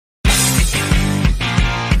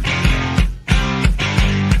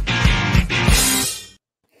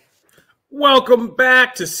Welcome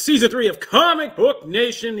back to Season 3 of Comic Book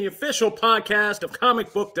Nation, the official podcast of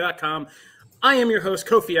Comicbook.com. I am your host,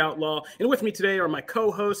 Kofi Outlaw, and with me today are my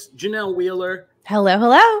co-hosts, Janelle Wheeler. Hello,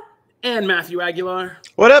 hello. And Matthew Aguilar.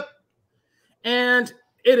 What up? And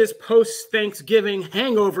it is post-Thanksgiving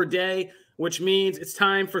hangover day, which means it's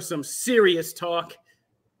time for some serious talk.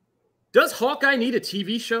 Does Hawkeye need a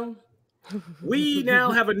TV show? We now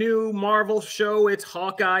have a new Marvel show. It's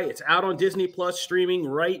Hawkeye. It's out on Disney Plus streaming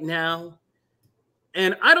right now.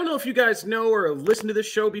 And I don't know if you guys know or have listened to this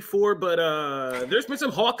show before, but there's been some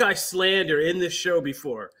Hawkeye slander in this show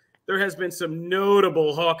before. There has been some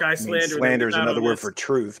notable Hawkeye slander. Slander is another word for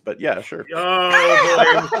truth, but yeah, sure.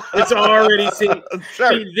 Oh, boy. It's already seen.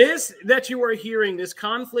 Sure. See, this that you are hearing, this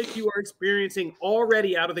conflict you are experiencing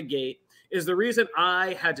already out of the gate is the reason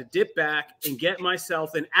I had to dip back and get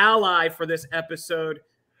myself an ally for this episode.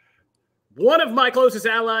 One of my closest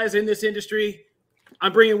allies in this industry,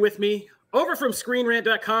 I'm bringing with me, over from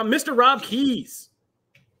ScreenRant.com, Mr. Rob Keys.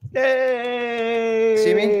 Yay!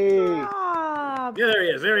 See me? Yeah, there he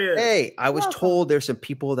is. There he is. Hey, I was told there's some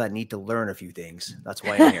people that need to learn a few things. That's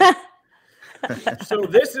why I'm here. So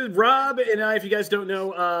this is Rob and I. If you guys don't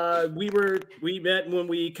know, we met when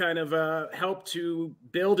we kind of helped to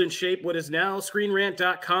build and shape what is now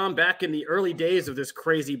ScreenRant.com back in the early days of this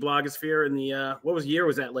crazy blogosphere in the what year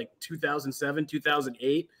was that, like 2007,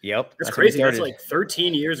 2008? Yep. That's crazy. That's like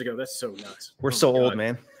 13 years ago. That's so nuts. We're so old,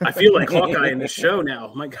 man. I feel like Hawkeye in this show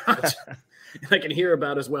now. My God. I can hear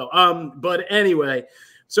about as well. But anyway,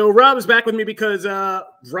 so Rob is back with me because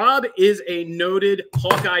Rob is a noted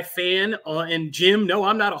Hawkeye fan. And Jim, no,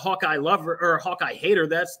 I'm not a Hawkeye lover or a Hawkeye hater.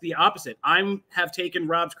 That's the opposite. I have taken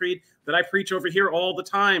Rob's creed that I preach over here all the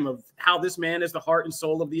time of how this man is the heart and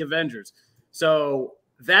soul of the Avengers. So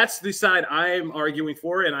that's the side I'm arguing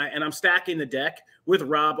for, and I'm stacking the deck with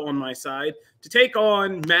Rob on my side to take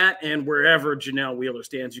on Matt and wherever Janelle Wheeler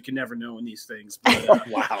stands. You can never know in these things. But,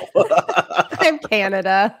 Wow. I'm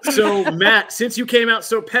Canada. So, Matt, since you came out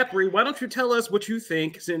so peppery, why don't you tell us what you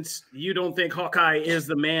think, since you don't think Hawkeye is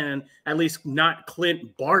the man, at least not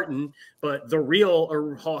Clint Barton, but the real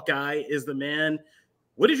Hawkeye is the man.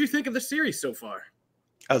 What did you think of the series so far?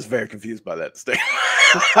 I was very confused by that statement.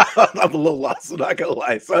 I'm a little lost, I'm not gonna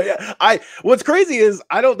lie. So yeah, what's crazy is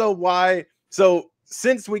I don't know why. So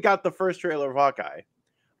since we got the first trailer of Hawkeye,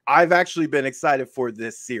 I've actually been excited for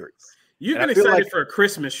this series. You've been excited for a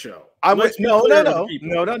Christmas show. No,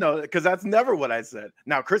 because that's never what I said.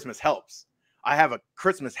 Now Christmas helps. I have a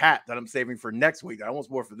Christmas hat that I'm saving for next week that I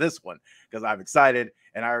almost wore for this one because I'm excited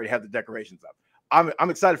and I already have the decorations up. I'm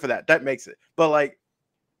excited for that. That makes it. But like,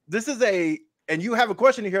 this is and you have a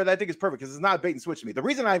question here that I think is perfect because it's not a bait and switch to me. The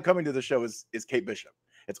reason I'm coming to the show is Kate Bishop.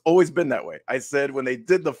 It's always been that way. I said when they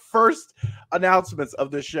did the first announcements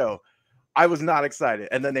of this show, I was not excited.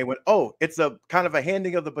 And then they went, oh, it's a kind of a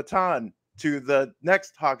handing of the baton to the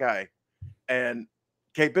next Hawkeye and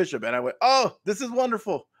Kate Bishop. And I went, oh, this is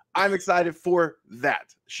wonderful. I'm excited for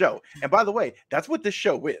that show. And by the way, that's what this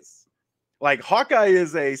show is. Like, Hawkeye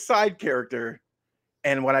is a side character.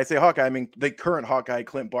 And when I say Hawkeye, I mean the current Hawkeye,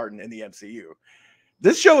 Clint Barton, in the MCU.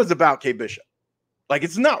 This show is about Kate Bishop. Like,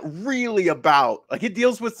 it's not really about, like, it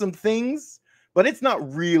deals with some things, but it's not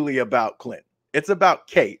really about Clint. It's about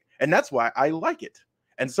Kate. And that's why I like it.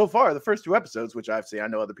 And so far, the first 2 episodes, which I've seen, I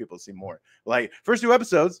know other people have seen more. Like, first 2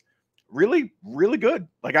 episodes, really, really good.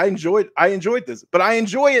 Like, I enjoyed this, but I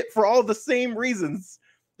enjoy it for all the same reasons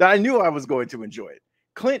that I knew I was going to enjoy it.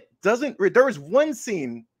 Clint doesn't, there was one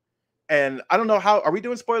scene. And I don't know how, are we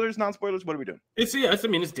doing spoilers, non-spoilers? What are we doing? It's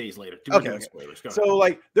days later. Okay. Spoilers. So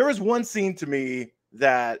like, there was one scene to me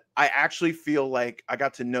that I actually feel like I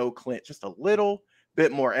got to know Clint just a little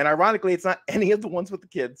bit more. And ironically, it's not any of the ones with the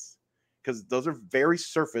kids because those are very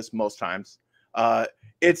surface most times.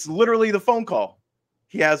 It's literally the phone call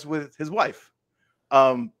he has with his wife.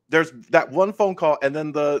 There's that one phone call and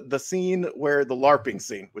then the scene where the LARPing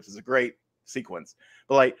scene, which is a great sequence.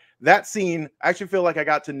 But like that scene, I actually feel like I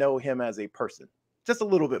got to know him as a person just a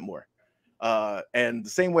little bit more. And the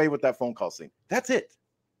same way with that phone call scene. That's it.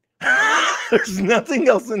 There's nothing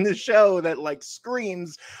else in this show that like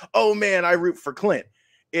screams, oh man, I root for Clint.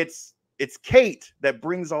 It's Kate that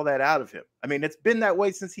brings all that out of him. I mean, it's been that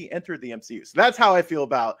way since he entered the MCU. So that's how I feel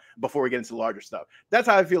about, before we get into larger stuff, that's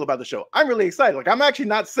how I feel about the show. I'm really excited. Like, I'm actually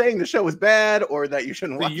not saying the show is bad or that you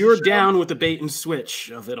shouldn't watch. You're down with the bait and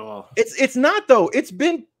switch of it all. It's not though. It's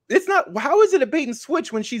not. How is it a bait and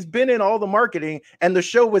switch when she's been in all the marketing and the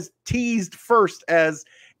show was teased first as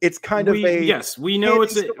it's kind of a, yes, we know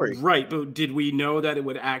it's right. But did we know that it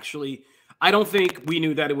would actually, I don't think we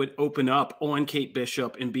knew that it would open up on Kate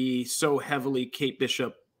Bishop and be so heavily Kate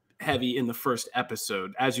Bishop heavy in the first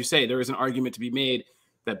episode. As you say, there is an argument to be made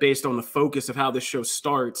that based on the focus of how this show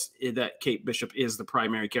starts, that Kate Bishop is the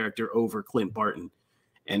primary character over Clint Barton.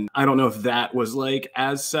 And I don't know if that was like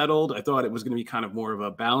as settled. I thought it was going to be kind of more of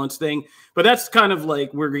a balance thing, but that's kind of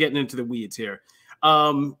like, we're getting into the weeds here.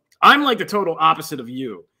 I'm like the total opposite of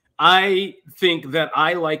you. I think that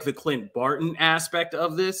I like the Clint Barton aspect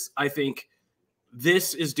of this. I think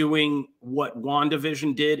this is doing what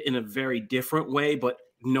WandaVision did in a very different way, but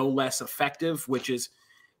no less effective, which is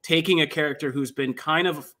taking a character who's been kind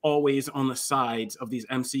of always on the sides of these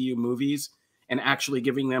MCU movies and actually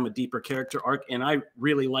giving them a deeper character arc. And I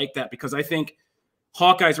really like that because I think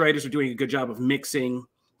Hawkeye's writers are doing a good job of mixing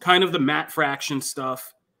kind of the Matt Fraction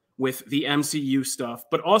stuff with the MCU stuff,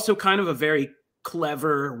 but also kind of a very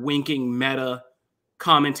clever, winking meta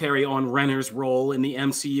commentary on Renner's role in the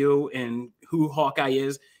MCU and who Hawkeye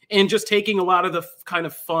is, and just taking a lot of the kind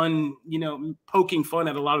of fun, you know, poking fun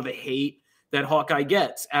at a lot of the hate that Hawkeye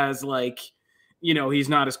gets as like, you know, he's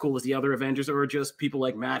not as cool as the other Avengers, or just people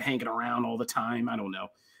like Matt hanging around all the time. I don't know.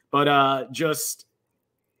 But just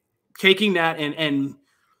taking that and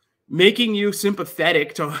making you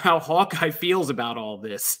sympathetic to how Hawkeye feels about all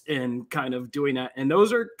this and kind of doing that. And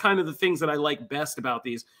those are kind of the things that I like best about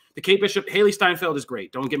these. The Kate Bishop, Haley Steinfeld is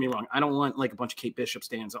great. Don't get me wrong. I don't want like a bunch of Kate Bishop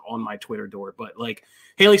stands on my Twitter door, but like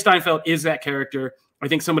Haley Steinfeld is that character. I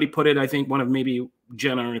think somebody put it, I think one of maybe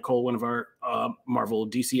Jenna or Nicole, one of our Marvel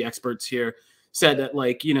DC experts here, said that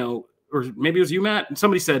like, you know, or maybe it was you, Matt, and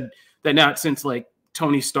somebody said that now since like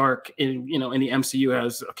Tony Stark in, you know, in the MCU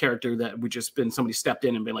has a character that would just been somebody stepped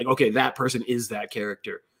in and been like, okay, that person is that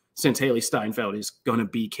character. Since Haley Steinfeld is going to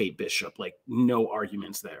be Kate Bishop, like no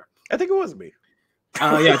arguments there. I think it was me.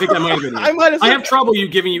 Yeah, I think that might have been you. I have trouble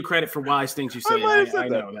giving you credit for wise things you say. I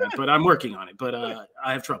know that, but I'm working on it. But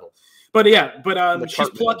I have trouble. But yeah, but she's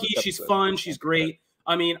plucky, she's fun, she's great.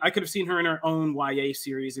 I mean, I could have seen her in her own YA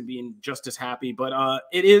series and being just as happy. But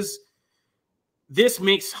this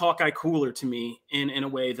makes Hawkeye cooler to me in a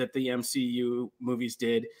way that the MCU movies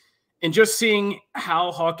did. And just seeing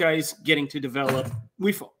how Hawkeye's getting to develop,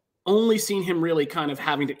 we've only seen him really kind of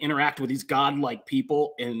having to interact with these godlike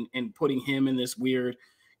people and putting him in this weird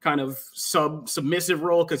kind of submissive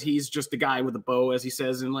role because he's just the guy with a bow, as he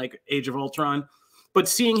says in like Age of Ultron. But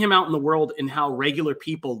seeing him out in the world and how regular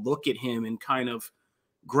people look at him and kind of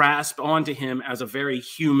grasp onto him as a very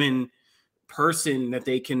human person that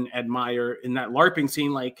they can admire in that LARPing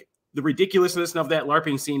scene, like the ridiculousness of that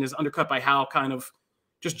LARPing scene is undercut by how kind of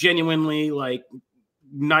just genuinely like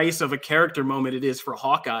nice of a character moment it is for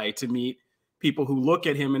Hawkeye to meet people who look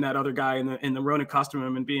at him and that other guy in the Ronin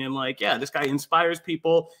costume and being like, yeah, this guy inspires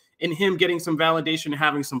people, and him getting some validation and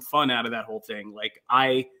having some fun out of that whole thing. Like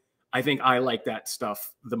I think I like that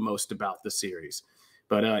stuff the most about the series.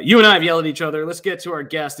 But you and I have yelled at each other. Let's get to our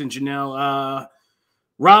guest and Janelle.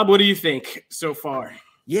 Rob, what do you think so far?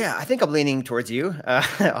 Yeah, I think I'm leaning towards you,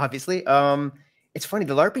 obviously. It's funny,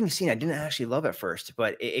 the LARPing scene I didn't actually love at first,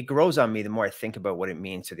 but it grows on me the more I think about what it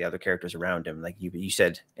means to the other characters around him. Like you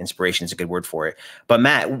said, inspiration is a good word for it. But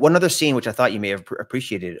Matt, one other scene which I thought you may have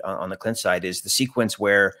appreciated on the Clint side is the sequence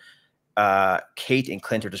where Kate and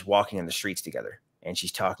Clint are just walking on the streets together, and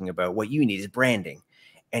she's talking about what you need is branding.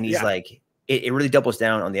 And he's like, it really doubles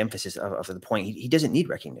down on the emphasis of the point. He doesn't need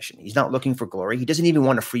recognition. He's not looking for glory. He doesn't even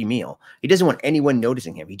want a free meal. He doesn't want anyone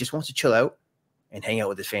noticing him. He just wants to chill out and hang out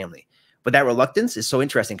with his family. But that reluctance is so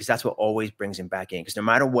interesting because that's what always brings him back in. Because no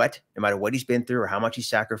matter what he's been through or how much he's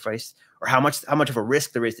sacrificed or how much of a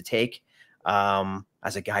risk there is to take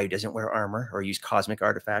as a guy who doesn't wear armor or use cosmic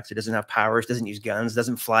artifacts, who doesn't have powers, doesn't use guns,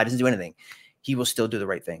 doesn't fly, doesn't do anything, he will still do the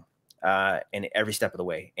right thing in every step of the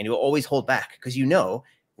way. And he will always hold back because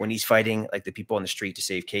when he's fighting like the people on the street to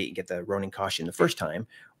save Kate and get the Ronin costume the first time,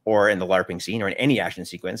 or in the LARPing scene or in any action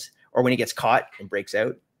sequence, or when he gets caught and breaks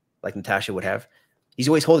out like Natasha would have, he's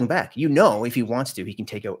always holding back. If he wants to, he can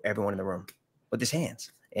take out everyone in the room with his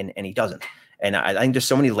hands, and he doesn't. And I think there's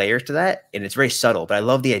so many layers to that, and it's very subtle, but I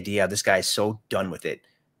love the idea of this guy is so done with it.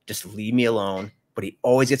 Just leave me alone. But he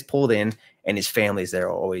always gets pulled in, and his family is there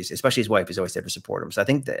always, especially his wife is always there to support him. So I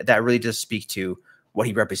think that really does speak to what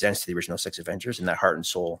he represents to the original 6 Avengers and that heart and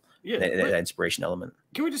soul, that inspiration element.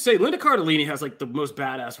 Can we just say Linda Cardellini has like the most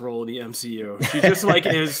badass role in the MCU? She just like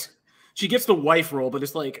she gets the wife role, but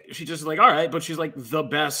it's like she's just like, all right, but she's like the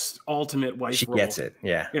best ultimate wife role. She gets it.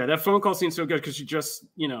 Yeah. Yeah, that phone call scene's so good because she just,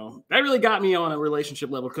 that really got me on a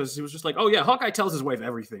relationship level because it was just like, oh yeah, Hawkeye tells his wife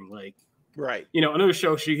everything. Like, right. Another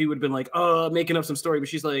show he would have been like, making up some story, but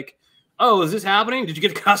she's like, oh, is this happening? Did you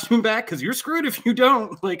get the costume back? Because you're screwed if you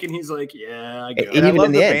don't. Like, and he's like, yeah, I get it. And I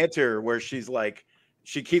love the banter where she's like,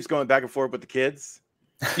 she keeps going back and forth with the kids.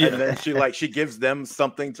 And then she gives them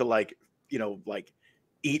something to like, you know, like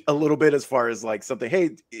eat a little bit as far as like something,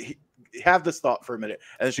 hey, have this thought for a minute.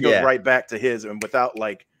 And then she goes right back to his, and without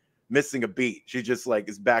like missing a beat, she just like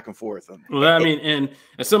is back and forth. Well, I mean, and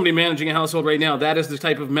as somebody managing a household right now, that is the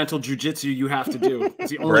type of mental jujitsu you have to do.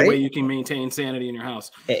 It's the only way you can maintain sanity in your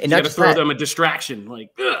house. And you got to throw them a distraction, like,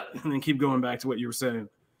 and then keep going back to what you were saying.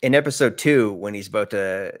 In episode 2, when he's about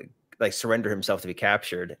to like surrender himself to be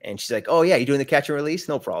captured, and she's like, "Oh yeah, you doing the catch and release?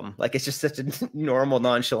 No problem." Like it's just such a normal,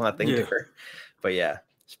 nonchalant thing to her. But yeah,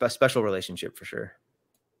 special relationship for sure.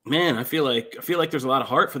 Man, I feel like there's a lot of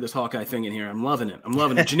heart for this Hawkeye thing in here. I'm loving it.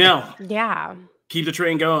 Janelle. Yeah. Keep the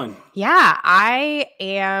train going. Yeah, I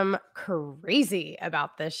am crazy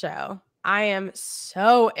about this show. I am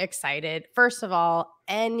so excited. First of all,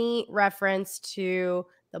 any reference to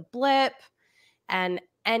the blip and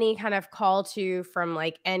any kind of call to from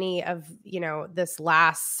like any of, you know, this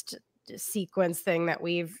last sequence thing that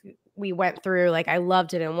we went through. Like I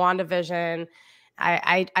loved it in WandaVision.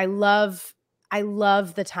 I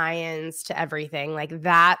love the tie-ins to everything. Like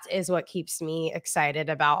that is what keeps me excited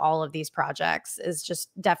about all of these projects, is just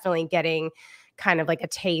definitely getting kind of like a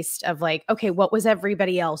taste of like, okay, what was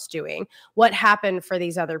everybody else doing? What happened for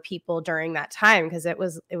these other people during that time? Because it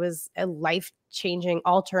was a life-changing,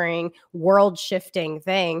 altering, world-shifting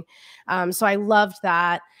thing. So I loved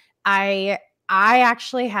that. I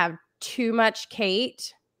actually have too much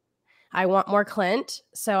Kate. I want more Clint.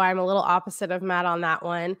 So I'm a little opposite of Matt on that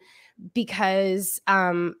one, because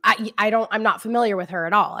I'm not familiar with her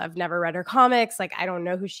at all. I've never read her comics. Like, I don't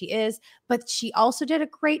know who she is, but she also did a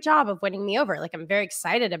great job of winning me over. Like, I'm very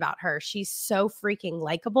excited about her. She's so freaking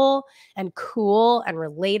likable and cool and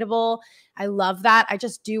relatable. I love that. I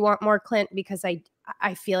just do want more Clint, because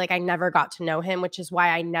I feel like I never got to know him, which is why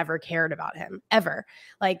I never cared about him ever.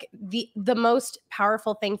 Like the most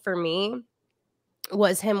powerful thing for me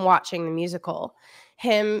was him watching the musical,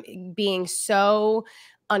 him being so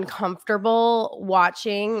uncomfortable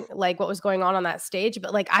watching like what was going on that stage.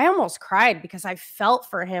 But like, I almost cried because I felt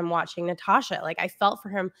for him watching Natasha. Like I felt for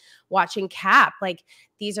him watching Cap. Like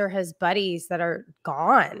these are his buddies that are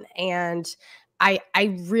gone. And I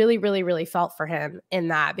really, really, really felt for him in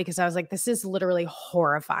that, because I was like, this is literally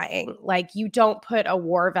horrifying. Like you don't put a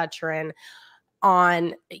war veteran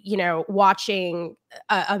on, you know, watching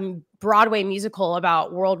a Broadway musical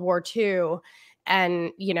about World War II.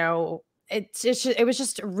 And, you know, it was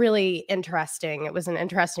just really interesting. It was an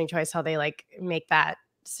interesting choice how they like make that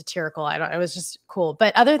satirical. It was just cool.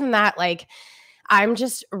 But other than that, like, I'm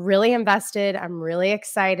just really invested. I'm really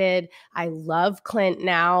excited. I love Clint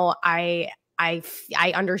now. I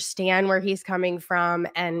understand where he's coming from,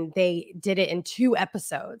 and they did it in 2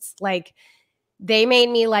 episodes. Like, they made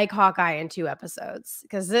me like Hawkeye in 2 episodes,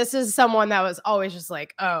 because this is someone that was always just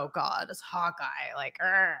like, oh God, it's Hawkeye. Like,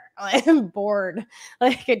 I'm bored.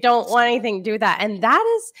 Like, I don't want anything to do with that. And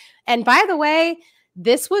by the way,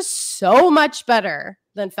 this was so much better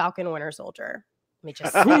than Falcon Winter Soldier. Let me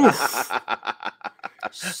just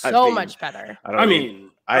say so much better.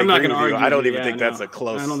 I'm not going to argue. I don't even think that's a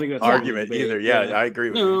close argument either. Yeah, I agree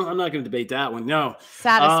with you. No, I'm not going to debate that one. No.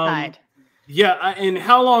 Satisfied. Yeah, and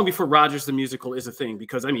how long before Rogers the Musical is a thing?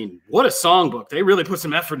 Because I mean, what a songbook! They really put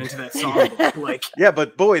some effort into that songbook. Like, yeah,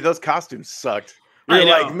 but boy, those costumes sucked. You're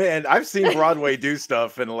like, man, I've seen Broadway do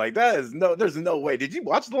stuff, and like there's no way. Did you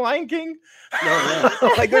watch The Lion King? No.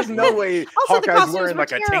 Like, there's no way Hawkeye's wearing like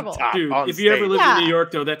terrible. a tank top. Dude, on if stage. you ever lived in New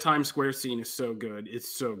York, though, that Times Square scene is so good. It's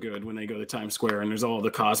so good when they go to Times Square and there's all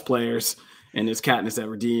the cosplayers and there's Katniss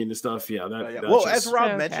Everdeen and stuff. Yeah, well, as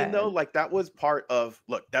Rob mentioned, though, like that was part of.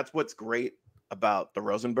 Look, that's what's great about the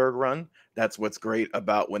Rosenberg run. That's what's great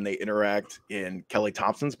about when they interact in Kelly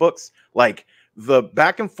Thompson's books. Like, the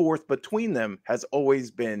back and forth between them has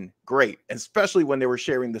always been great, especially when they were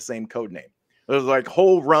sharing the same code name. There's like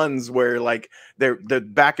whole runs where like they're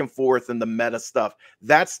back and forth and the meta stuff.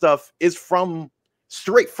 That stuff is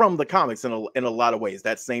straight from the comics in a lot of ways.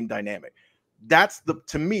 That same dynamic. That's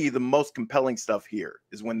to me the most compelling stuff here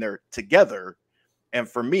is when they're together. And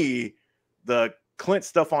for me, the Clint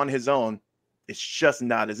stuff on his own, it's just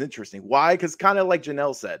not as interesting. Why? Because kind of like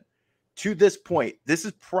Janelle said, to this point, this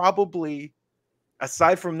is probably,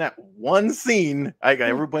 aside from that one scene,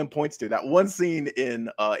 everyone points to that one scene in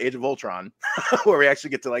Age of Ultron, where we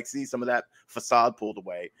actually get to like see some of that facade pulled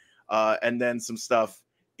away, and then some stuff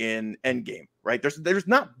in Endgame. Right? There's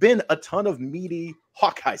not been a ton of meaty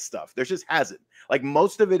Hawkeye stuff. There just hasn't. Like,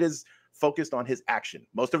 most of it is focused on his action.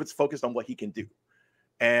 Most of it's focused on what he can do,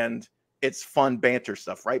 and it's fun banter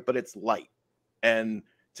stuff, right? But it's light. And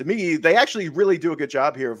to me, they actually really do a good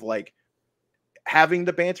job here of like having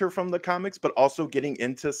the banter from the comics, but also getting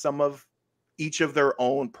into some of each of their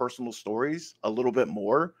own personal stories a little bit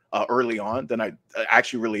more early on, then I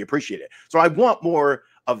actually really appreciate it. So I want more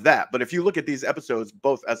of that. But if you look at these episodes,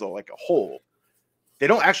 both as a whole, they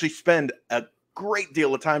don't actually spend a great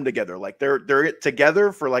deal of time together. Like they're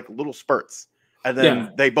together for like little spurts, and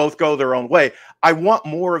then they both go their own way. I want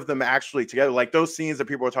more of them actually together. Like those scenes that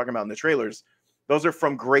people are talking about in the trailers, those are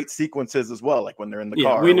from great sequences as well. Like when they're in the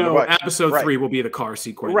car. We know episode 3 will be the car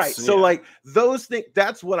sequence. Right. So like those things,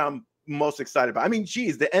 that's what I'm most excited about. I mean,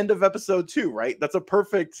 geez, the end of episode 2, right? That's a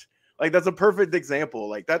perfect example.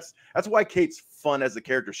 Like that's why Kate's fun as a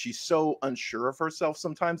character. She's so unsure of herself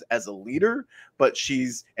sometimes as a leader, but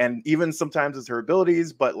and even sometimes as her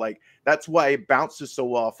abilities, but like that's why it bounces so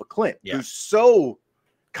well off of Clint, who's so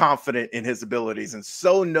confident in his abilities and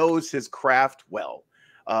so knows his craft well.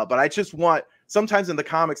 But I just want, sometimes in the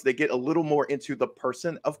comics they get a little more into the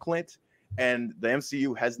person of Clint, and the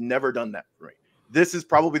MCU has never done that for me. This is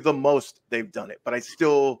probably the most they've done it, but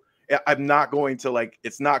I'm not going to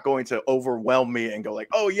it's not going to overwhelm me and go like,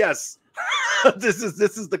 oh yes, this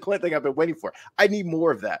is the Clint thing I've been waiting for. I need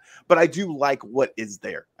more of that, but I do like what is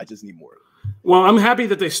there. I just need more of it. Well, I'm happy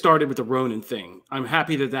that they started with the Ronin thing. I'm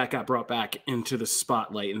happy that got brought back into the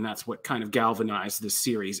spotlight, and that's what kind of galvanized this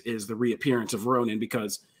series, is the reappearance of Ronin,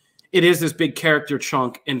 because it is this big character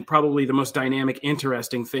chunk and probably the most dynamic,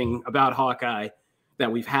 interesting thing about Hawkeye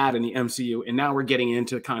that we've had in the MCU. And now we're getting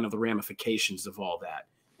into kind of the ramifications of all that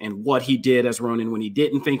and what he did as Ronin when he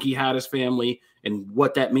didn't think he had his family, and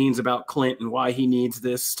what that means about Clint and why he needs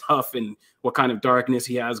this stuff and what kind of darkness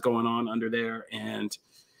he has going on under there, and,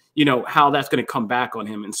 you know, how that's going to come back on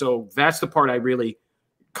him. And so that's the part I really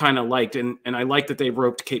kind of liked. And I like that they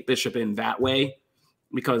roped Kate Bishop in that way,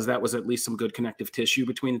 because that was at least some good connective tissue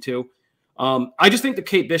between the two. I just think the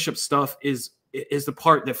Kate Bishop stuff is the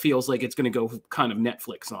part that feels like it's going to go kind of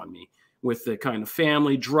Netflix on me, with the kind of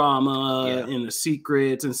family drama and the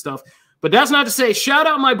secrets and stuff. But that's not to say, shout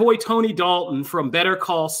out my boy Tony Dalton from Better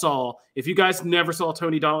Call Saul. If you guys never saw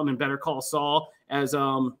Tony Dalton in Better Call Saul as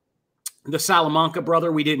the Salamanca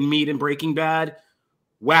brother we didn't meet in Breaking Bad,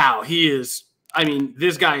 wow, he is, I mean,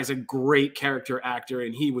 this guy is a great character actor,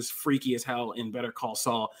 and he was freaky as hell in Better Call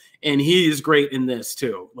Saul. And he is great in this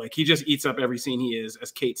too. Like, he just eats up every scene he is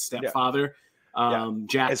as Kate's stepfather.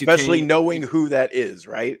 Jack, especially Duquesne. knowing who that is,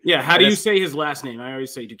 right? Yeah. How do you say his last name? I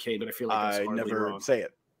always say Duquesne, but I feel like I never wrong. say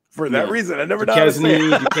it for that reason. I never know how to say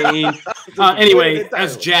it. Anyway,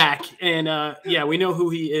 as Jack, and we know who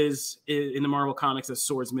he is in the Marvel comics as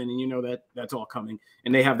Swordsman, and you know that's all coming.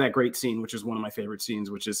 And they have that great scene, which is one of my favorite scenes,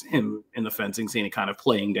 which is him in the fencing scene and kind of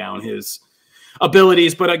playing down his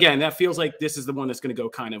abilities. But again, that feels like this is the one that's going to go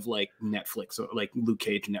kind of like Netflix, or like Luke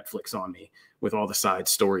Cage Netflix on me, with all the side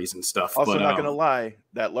stories and stuff. Also, not going to lie,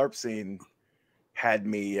 that LARP scene had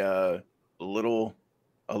me I'm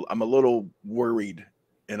a little worried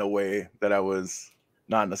in a way that I was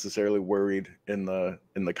not necessarily worried in the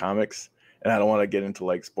comics. And I don't want to get into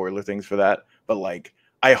like spoiler things for that, but like,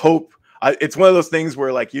 I hope it's one of those things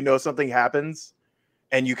where, like, you know, something happens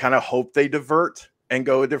and you kind of hope they divert and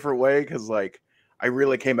go a different way. Cause like, I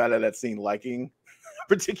really came out of that scene liking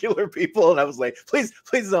particular people. And I was like, please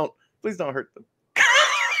don't hurt them.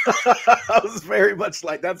 I was very much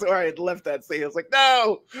like, that's where I had left that scene. I was like,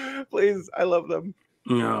 no, please, I love them.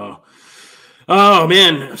 No. Oh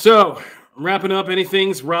man. So wrapping up,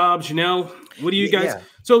 anything's Rob, Janelle, what do you guys? Yeah.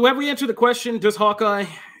 So have we answered the question, does Hawkeye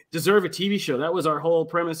deserve a TV show? That was our whole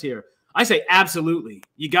premise here. I say absolutely.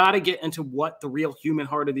 You got to get into what the real human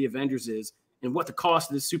heart of the Avengers is and what the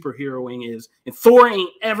cost of this superheroing is. And Thor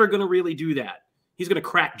ain't ever going to really do that. He's going to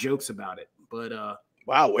crack jokes about it. But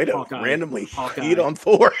wow, way to randomly eat on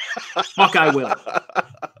Thor. Hawkeye will.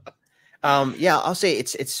 I'll say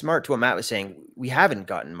it's smart to what Matt was saying. We haven't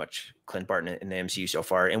gotten much Clint Barton in the MCU so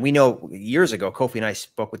far. And we know years ago, Kofi and I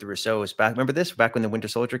spoke with the Russos back. Remember this? Back when the Winter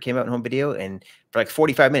Soldier came out in home video, and for like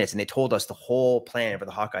 45 minutes, and they told us the whole plan for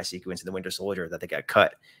the Hawkeye sequence in the Winter Soldier that they got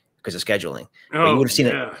cut because of scheduling. But you would have seen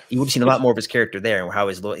it. You would have seen a lot more of his character there, and how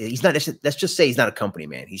he's not. Let's just say he's not a company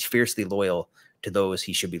man. He's fiercely loyal to those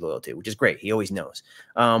he should be loyal to, which is great. He always knows.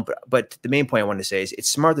 But the main point I wanted to say is it's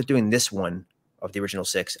smart they're doing this one of the original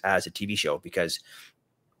 6 as a TV show, because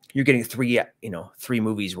you're getting 3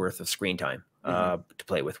 movies worth of screen time to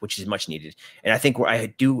play with, which is much needed. And I think I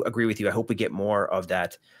do agree with you. I hope we get more of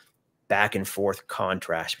that back and forth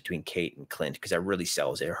contrast between Kate and Clint, because that really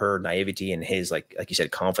sells it. Her naivety and his, like you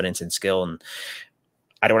said, confidence and skill. And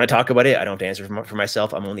I don't want to talk about it. I don't have to answer for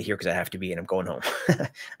myself. I'm only here because I have to be, and I'm going home.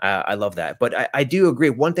 I love that. But I do agree.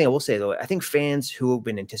 One thing I will say, though, I think fans who have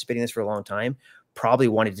been anticipating this for a long time probably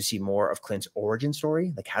wanted to see more of Clint's origin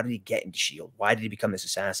story. Like, how did he get into S.H.I.E.L.D.? Why did he become this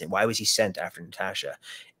assassin? Why was he sent after Natasha?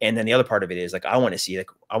 And then the other part of it is like, I want to see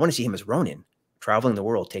him as Ronin, traveling the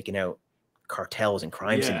world, taking out cartels and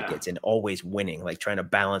crime syndicates and always winning, like trying to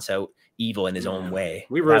balance out evil in his own way.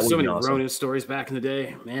 We wrote so many Ronin stories back in the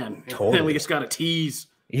day, man. Totally. And we just got a tease.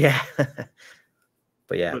 Yeah.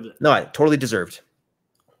 But yeah, no, totally deserved.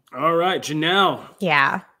 All right, Janelle.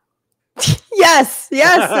 Yeah. Yes,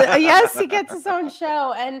 yes, he gets his own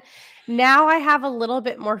show. And now I have a little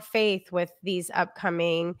bit more faith with these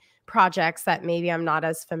upcoming projects that maybe I'm not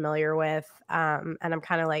as familiar with. And I'm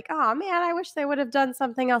kind of like, oh man, I wish they would have done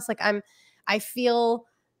something else. Like I feel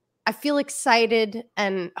excited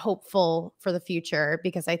and hopeful for the future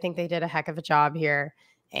because I think they did a heck of a job here.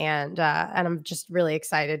 And I'm just really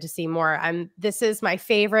excited to see more. This is my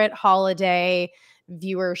favorite holiday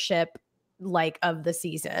viewership of the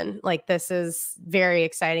season. Like, this is very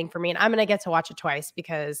exciting for me, and I'm gonna get to watch it twice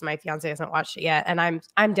because my fiance hasn't watched it yet, and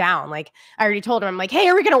I'm down. Like, I already told him, I'm like, hey,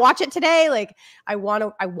 are we gonna watch it today? Like, I want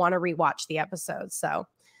to rewatch the episode, so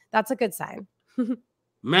that's a good sign.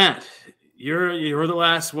 Matt, you're the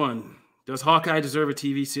last one. Does Hawkeye deserve a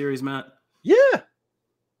TV series, Matt? Yeah.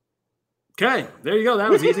 Okay, there you go. That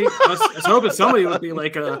was easy. I was hoping somebody would be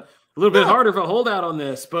like a little bit harder of a holdout on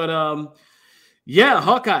this, but yeah,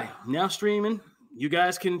 Hawkeye now streaming. You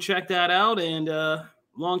guys can check that out, and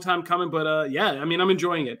long time coming, but yeah, I mean, I'm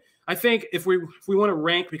enjoying it. I think if we want to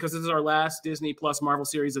rank, because this is our last Disney Plus Marvel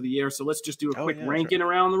series of the year, so let's just do a quick ranking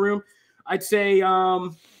around the room. I'd say I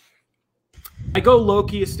go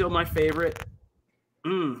Loki is still my favorite.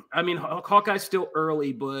 I mean, Hawkeye's still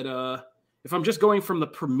early, but if I'm just going from the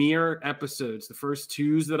premiere episodes, the first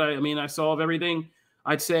twos that I saw of everything,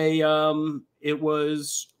 I'd say it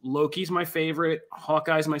was Loki's my favorite,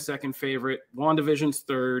 Hawkeye's my second favorite, WandaVision's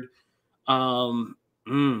third, Falcon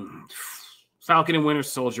and Winter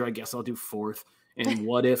Soldier, I guess I'll do fourth, and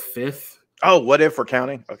What If fifth. Oh, What If we're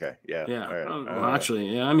counting? Okay, yeah. Yeah, right.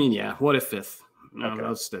 Actually, yeah, I mean, yeah, What If fifth. No, okay.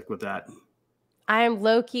 I'll stick with that. I am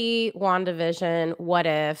Loki, WandaVision, What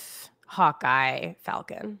If, Hawkeye,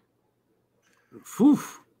 Falcon. Whew.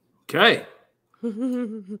 Okay.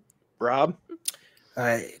 Rob?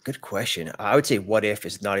 Good question. I would say What If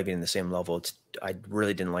is not even in the same level. I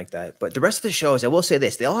really didn't like that. But the rest of the shows, I will say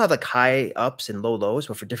this, they all have like high ups and low lows,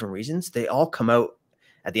 but for different reasons. They all come out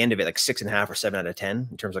at the end of it like 6.5 or 7 out of 10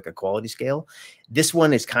 in terms of like a quality scale. This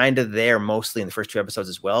one is kind of there mostly in the first 2 episodes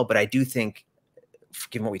as well. But I do think,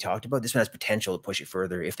 given what we talked about, this one has potential to push it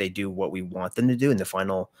further if they do what we want them to do in the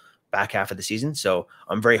final back half of the season. So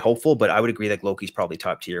I'm very hopeful, but I would agree that Loki's probably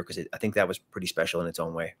top tier because I think that was pretty special in its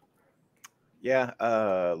own way. Yeah,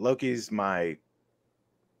 Loki's my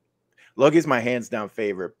hands down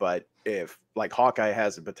favorite, but if like Hawkeye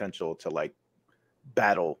has the potential to like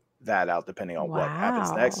battle that out depending on what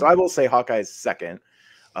happens next. So I will say Hawkeye's second.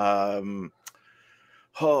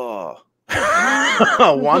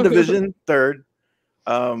 WandaVision third.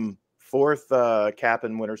 Fourth, Cap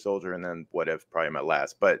and Winter Soldier, and then What If probably my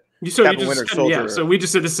last. But Cap and Winter Soldier. Yeah, so we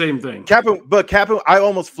just said the same thing. Cap, I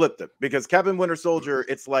almost flipped it because Cap and Winter Soldier,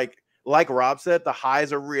 it's like Rob said, the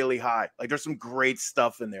highs are really high. Like there's some great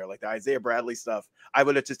stuff in there, like the Isaiah Bradley stuff. I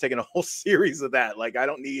would have just taken a whole series of that. Like I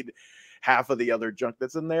don't need half of the other junk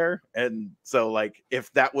that's in there. And so like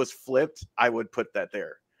if that was flipped, I would put that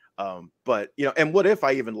there. But you know, and What If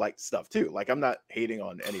I even like stuff too. Like I'm not hating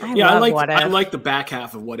on any of it. Yeah, I like the back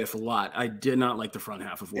half of What If a lot. I did not like the front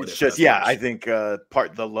half of What If. It's just I think the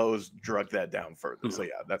lows drug that down further. So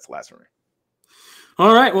yeah, that's the last one.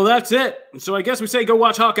 All right, well that's it. So I guess we say go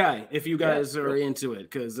watch Hawkeye if you guys are into it,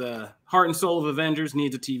 because Heart and Soul of Avengers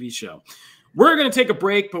needs a TV show. We're gonna take a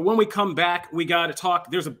break, but when we come back, we got to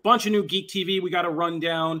talk. There's a bunch of new Geek TV we got to run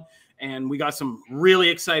down. And we got some really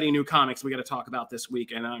exciting new comics we got to talk about this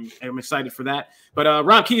week, and I'm excited for that. But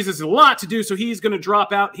Rob Keyes has a lot to do, so he's going to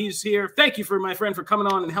drop out. He's here. Thank you for my friend for coming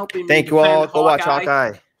on and helping me. Thank you all. Go watch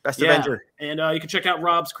Hawkeye. Best Avenger. And you can check out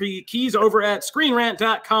Rob's Keys over at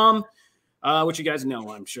ScreenRant.com, which you guys know.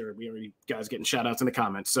 I'm sure we already guys getting shout outs in the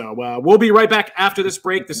comments. So we'll be right back after this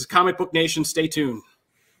break. This is Comic Book Nation. Stay tuned.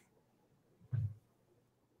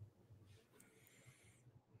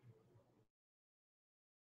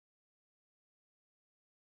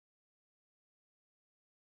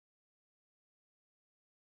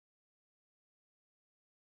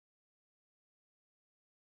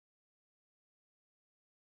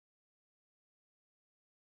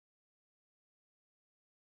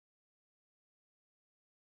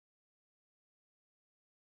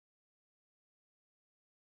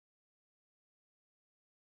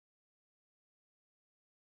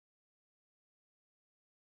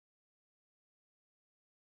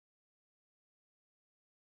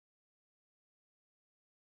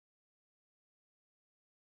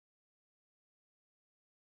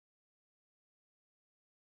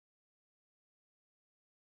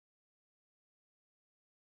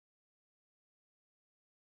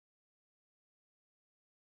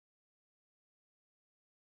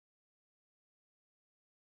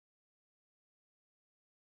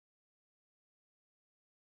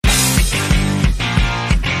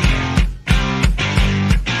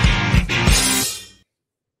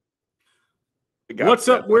 What's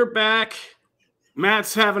up? We're back.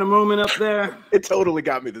 Matt's having a moment up there. It totally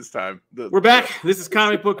got me this time. We're back. This is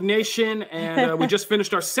Comic Book Nation, and we just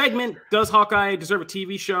finished our segment, Does Hawkeye Deserve a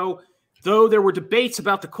TV Show? Though there were debates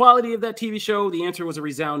about the quality of that TV show, the answer was a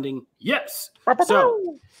resounding yes.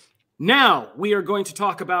 So now we are going to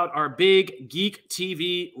talk about our big Geek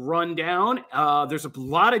TV rundown. There's a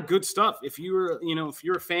lot of good stuff. If you're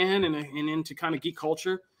a fan and into kind of geek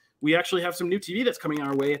culture, we actually have some new TV that's coming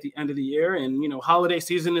our way at the end of the year, and holiday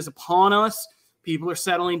season is upon us. People are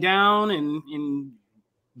settling down and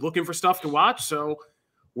looking for stuff to watch. So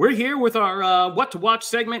we're here with our What to Watch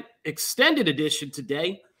segment extended edition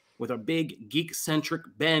today with a big geek-centric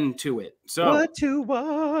bend to it. So what to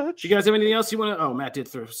watch? You guys have anything else you want to? Oh, Matt did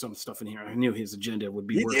throw some stuff in here. I knew his agenda would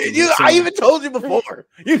be working. I even told you before.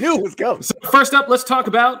 You knew it was coming. So first up, let's talk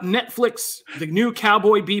about Netflix, the new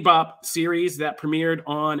Cowboy Bebop series that premiered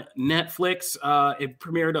on Netflix. It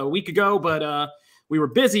premiered a week ago, but we were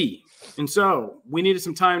busy. And so we needed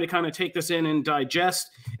some time to kind of take this in and digest.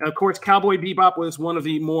 And of course, Cowboy Bebop was one of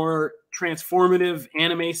the more transformative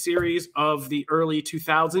anime series of the early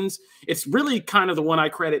 2000s. It's really kind of the one I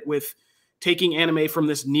credit with taking anime from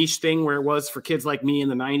this niche thing where it was for kids like me in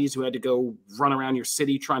the 90s who had to go run around your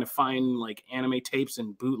city trying to find like anime tapes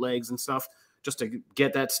and bootlegs and stuff just to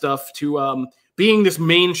get that stuff to being this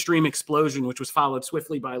mainstream explosion, which was followed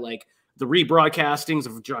swiftly by like the rebroadcastings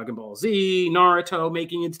of Dragon Ball Z, Naruto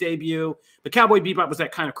making its debut. But Cowboy Bebop was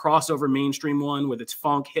that kind of crossover mainstream one with its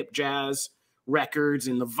funk, hip jazz records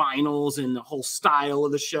and the vinyls and the whole style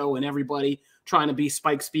of the show and everybody trying to be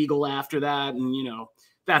Spike Spiegel after that and,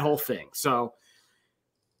 that whole thing. So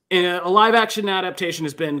a live action adaptation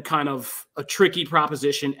has been kind of a tricky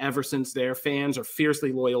proposition ever since their fans are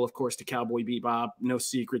fiercely loyal, of course, to Cowboy Bebop. No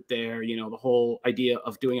secret there. The whole idea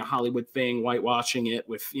of doing a Hollywood thing, whitewashing it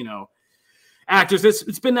with, actors.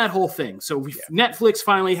 It's been that whole thing. So Netflix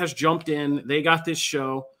finally has jumped in. They got this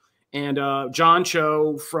show. And John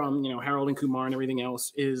Cho from, Harold and Kumar and everything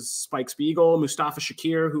else is Spike Spiegel. Mustafa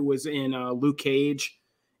Shakir, who was in Luke Cage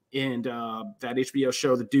and that HBO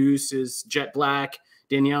show The Deuce, is Jet Black.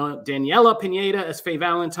 Daniela Pineda as Faye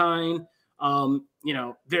Valentine.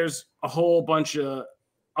 There's a whole bunch of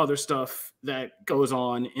other stuff that goes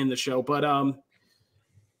on in the show. But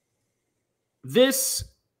this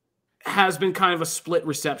has been kind of a split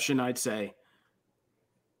reception, I'd say.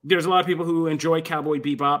 There's a lot of people who enjoy Cowboy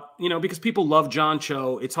Bebop, because people love John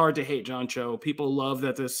Cho. It's hard to hate John Cho. People love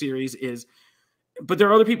that the series is, but there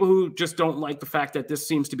are other people who just don't like the fact that this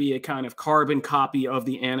seems to be a kind of carbon copy of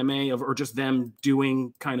the anime or just them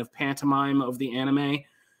doing kind of pantomime of the anime.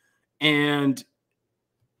 And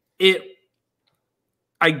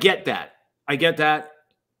I get that.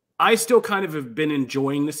 I still kind of have been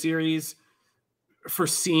enjoying the series for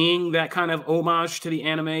seeing that kind of homage to the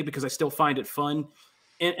anime because I still find it fun.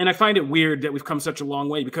 And I find it weird that we've come such a long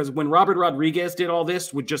way because when Robert Rodriguez did all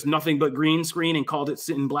this with just nothing but green screen and called it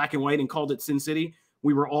in black and white and called it Sin City,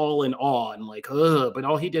 we were all in awe and like, ugh. But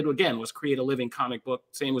all he did again was create a living comic book.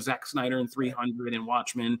 Same with Zack Snyder and 300 and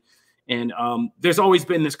Watchmen. And there's always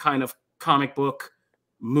been this kind of comic book,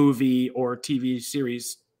 movie, or TV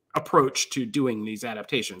series approach to doing these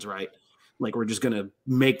adaptations, right? Like we're just going to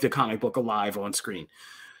make the comic book alive on screen.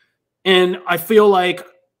 And I feel like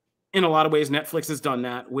in a lot of ways, Netflix has done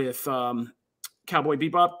that with Cowboy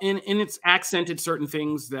Bebop. And it's accented certain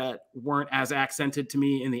things that weren't as accented to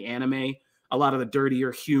me in the anime. A lot of the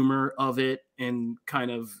dirtier humor of it and kind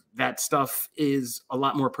of that stuff is a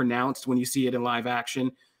lot more pronounced when you see it in live action.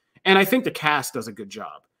 And I think the cast does a good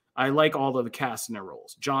job. I like all of the cast in their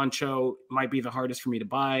roles. John Cho might be the hardest for me to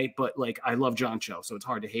buy, but like I love John Cho, so it's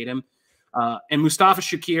hard to hate him. And Mustafa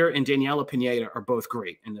Shakir and Daniela Pineda are both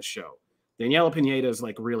great in this show. Daniela Pineda is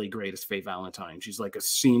like really great as Faye Valentine. She's like a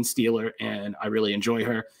scene stealer, and I really enjoy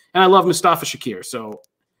her. And I love Mustafa Shakir. So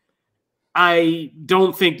I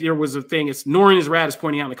don't think there was a thing. It's Norin is rad is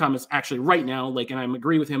pointing out in the comments actually right now, like, and I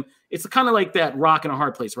agree with him. It's kind of like that rock in a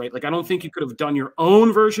hard place, right? Like, I don't think you could have done your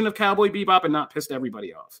own version of Cowboy Bebop and not pissed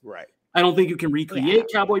everybody off. Right. I don't think you can recreate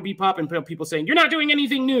Cowboy Bebop and people saying you're not doing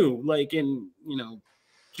anything new, like in,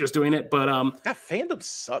 just doing it. But that fandom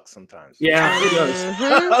sucks sometimes. Yeah, it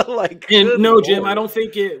does. Like, and no, Jim, I don't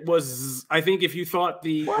think it was. I think if you thought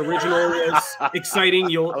the original was exciting,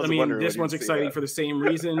 this one's exciting for the same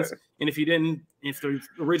reasons. And if the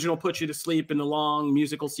original puts you to sleep in the long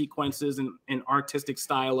musical sequences and artistic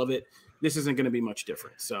style of it, this isn't going to be much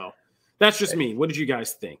different. So that's just me. What did you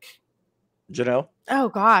guys think? Janelle? Oh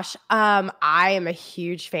gosh. I am a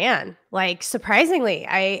huge fan. Like, surprisingly,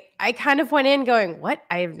 I kind of went in going, what?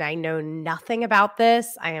 I know nothing about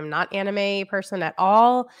this. I am not anime person at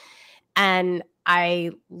all. And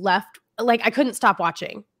I left like, I couldn't stop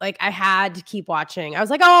watching. Like, I had to keep watching. I was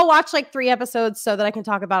like, oh, I'll watch like 3 episodes so that I can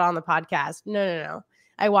talk about it on the podcast. No.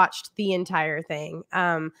 I watched the entire thing.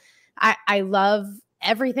 I love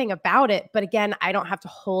everything about it. But again, I don't have to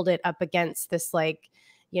hold it up against this, like,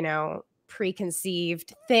 you know,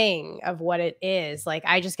 preconceived thing of what it is. Like,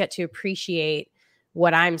 I just get to appreciate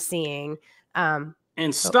what I'm seeing.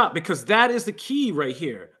 And stop, because that is the key right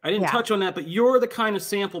here. I didn't touch on that, but you're the kind of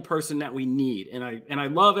sample person that we need. And I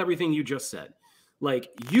love everything you just said. Like,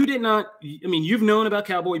 you did not, I mean, you've known about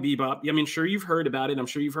Cowboy Bebop. I mean, sure, you've heard about it. I'm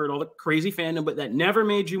sure you've heard all the crazy fandom, but that never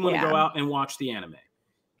made you want to go out and watch the anime.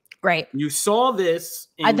 Right. You saw this.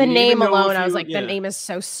 And the name alone, I was like, the name is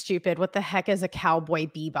so stupid. What the heck is a Cowboy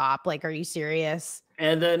Bebop? Like, are you serious?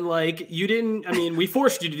 And then, like, you didn't, I mean, we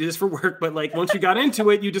forced you to do this for work, but like, once you got into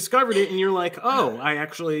it, you discovered it and you're like, oh, I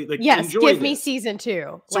actually like enjoy give this. me season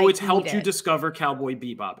 2. So it's helped you discover Cowboy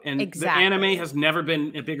Bebop. And the anime has never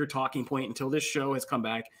been a bigger talking point until this show has come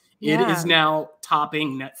back. It is now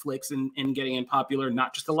topping Netflix and getting in popular,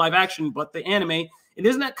 not just the live action, but the anime. And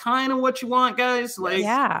isn't that kind of what you want, guys? Like,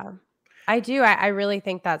 yeah, I do. I really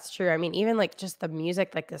think that's true. I mean, even like just the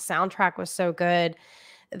music, like the soundtrack was so good.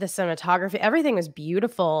 The cinematography, everything was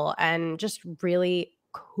beautiful and just really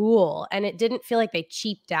cool. And it didn't feel like they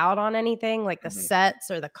cheaped out on anything, like the sets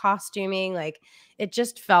or the costuming. Like, it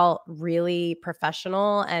just felt really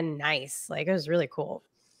professional and nice. Like, it was really cool.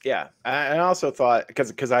 Yeah. I also thought,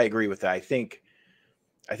 because I agree with that. I think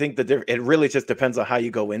it really just depends on how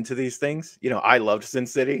you go into these things. You know, I loved Sin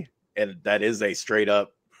City, and that is a straight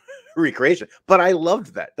up recreation, but I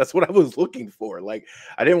loved that. That's what I was looking for. Like,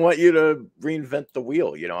 I didn't want you to reinvent the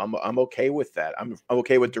wheel. You know, I'm okay with that. I'm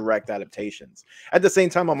okay with direct adaptations. At the same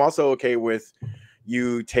time, I'm also okay with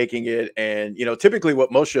you taking it, and, you know, typically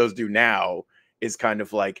what most shows do now is kind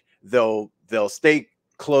of like they'll stay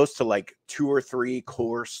close to like 2 or 3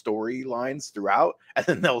 core storylines throughout, and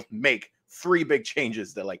then they'll make 3 big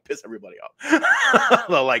changes that like piss everybody off.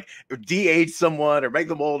 They'll like de-age someone or make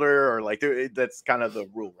them older, or like that's kind of the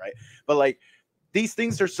rule, right? But like, these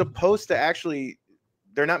things are supposed to actually,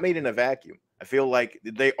 they're not made in a vacuum. I feel like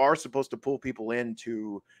they are supposed to pull people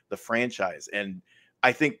into the franchise, and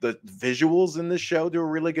I think the visuals in this show do a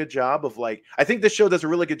really good job of like, I think this show does a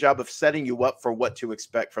really good job of setting you up for what to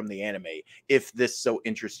expect from the anime. If this so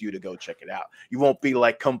interests you to go check it out, you won't be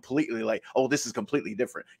like completely like, oh, this is completely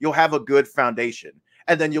different. You'll have a good foundation,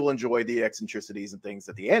 and then you'll enjoy the eccentricities and things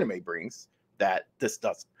that the anime brings that this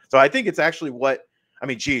doesn't. So I think it's actually what, I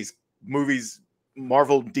mean, geez,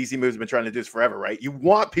 Marvel, DC movies have been trying to do this forever, right? You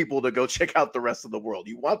want people to go check out the rest of the world.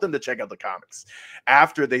 You want them to check out the comics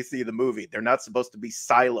after they see the movie. They're not supposed to be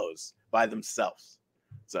silos by themselves.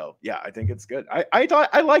 So yeah, I think it's good. I thought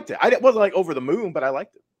I liked it. I wasn't like over the moon, but I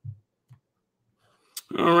liked it.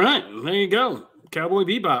 All right, there you go. Cowboy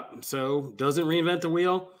Bebop. So doesn't reinvent the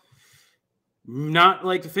wheel. Not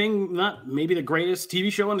like the thing, not maybe the greatest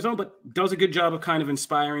TV show on its own, but does a good job of kind of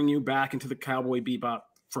inspiring you back into the Cowboy Bebop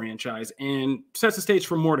franchise and sets the stage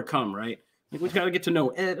for more to come, right? Like, we've got to get to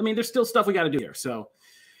know Ed. I mean, there's still stuff we got to do here. So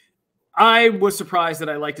I was surprised that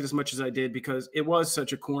I liked it as much as I did, because it was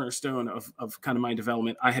such a cornerstone of kind of my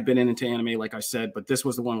development. I had been into anime, like I said, but this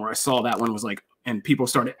was the one where I saw that one was like, and people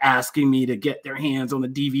started asking me to get their hands on the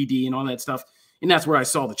DVD and all that stuff. And that's where I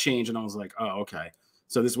saw the change. And I was like, oh, okay.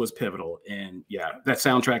 So this was pivotal. And yeah, that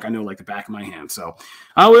soundtrack I know like the back of my hand. So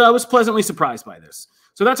I was pleasantly surprised by this.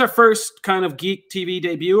 So that's our first kind of Geek TV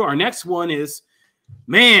debut. Our next one is,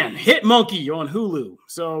 man, Hit Monkey on Hulu.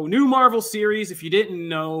 So new Marvel series. If you didn't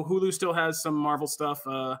know, Hulu still has some Marvel stuff.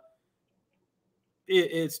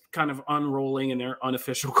 It's kind of unrolling in their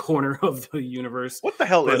unofficial corner of the universe. What the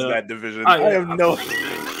hell is that division? I have no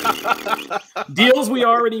deals we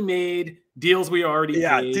already made. Deals we already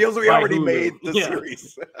paid. Deals we already made the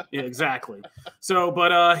series. Yeah, exactly. So,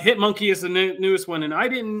 but Hit Monkey is the newest one, and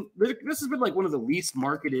this has been like one of the least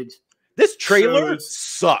marketed. This trailer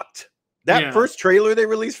sucked. That first trailer they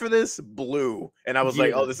released for this blew, and I was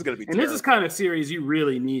like, oh, this is going to be terrible. And this is kind of series you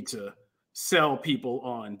really need to sell people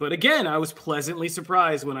on. But again, I was pleasantly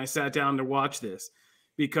surprised when I sat down to watch this,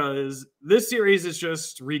 because this series is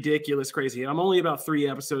just ridiculous crazy. I'm only about 3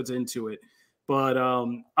 episodes into it. But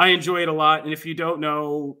I enjoy it a lot. And if you don't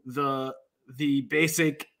know, the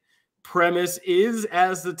basic premise is,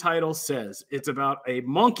 as the title says, it's about a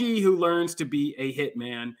monkey who learns to be a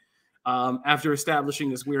hitman after establishing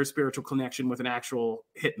this weird spiritual connection with an actual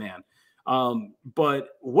hitman. But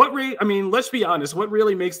let's be honest, what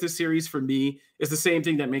really makes this series for me is the same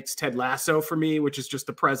thing that makes Ted Lasso for me, which is just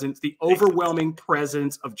the overwhelming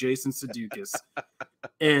presence of Jason Sudeikis.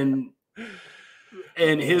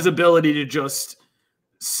 And his ability to just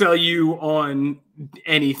sell you on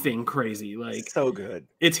anything crazy. Like so good.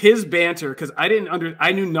 It's his banter because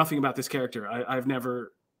I knew nothing about this character. I've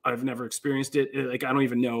never experienced it. Like I don't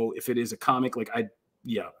even know if it is a comic. Like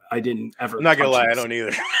I didn't ever. I'm not gonna lie, I don't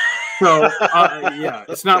either. So yeah,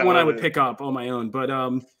 it's not one I would pick up on my own. But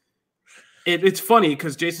it's funny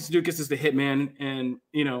because Jason Sudeikis is the hitman, and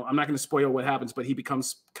I'm not going to spoil what happens, but he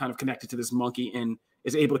becomes kind of connected to this monkey and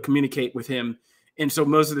is able to communicate with him. And so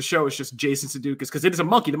most of the show is just Jason Sudeikis because it is a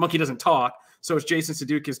monkey. The monkey doesn't talk, so it's Jason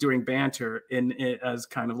Sudeikis doing banter as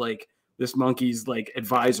kind of like this monkey's like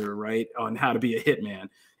advisor, right, on how to be a hitman.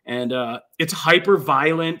 And it's hyper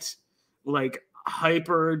violent, like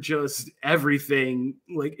hyper just everything.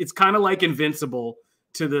 Like it's kind of like Invincible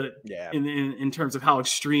to the in terms of how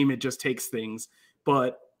extreme it just takes things,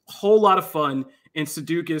 but a whole lot of fun. And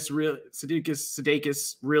Sudeikis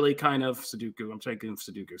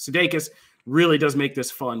really does make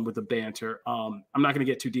this fun with the banter. I'm not going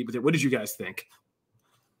to get too deep with it. What did you guys think?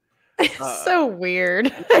 It's so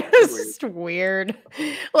weird. It's just weird.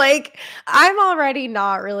 Like I'm already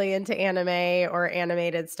not really into anime or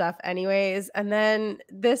animated stuff anyways. And then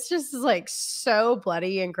this just is like so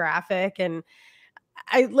bloody and graphic, and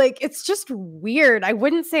it's just weird. I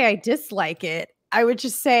wouldn't say I dislike it. I would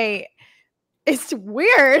just say it's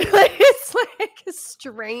weird. Like it's like a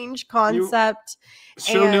strange concept.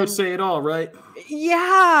 Show notes say it all, right?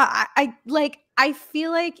 Yeah. I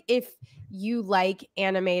feel like if you like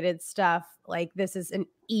animated stuff, like this is an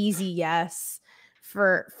easy yes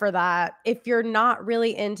for that. If you're not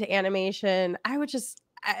really into animation, I would just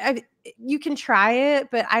you can try it,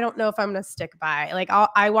 but I don't know if I'm gonna stick by. Like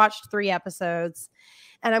I watched 3 episodes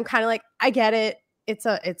and I'm kind of like, I get it. It's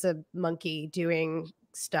a monkey doing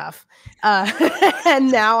stuff.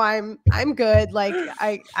 And now I'm good. Like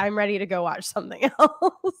I'm ready to go watch something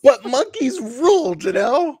else. But monkeys rule,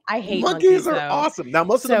 Janelle. I hate monkeys are awesome. Now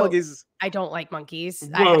most of the monkeys, I don't like monkeys.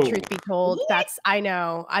 Truth be told, what? That's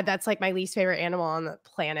like my least favorite animal on the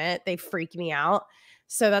planet. They freak me out.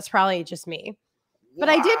 So that's probably just me. But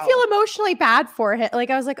I did feel emotionally bad for it. Like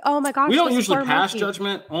I was like, oh my gosh. We don't usually pass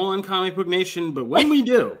judgment on Comic Book Nation, but when we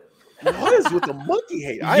do, what is with the monkey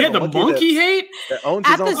hate? The monkey hate that owns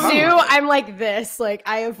at his the own zoo. comic. I'm like this. Like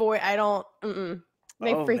I don't.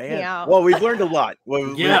 They freak me out. Well, we've learned a lot.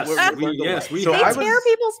 They tear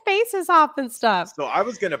people's faces off and stuff. So I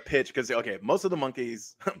was gonna pitch because most of the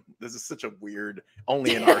monkeys. This is such a weird,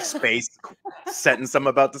 only in our space sentence I'm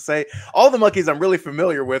about to say. All the monkeys I'm really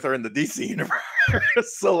familiar with are in the DC universe.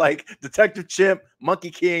 So like Detective Chimp, Monkey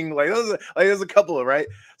King, there's a couple of right.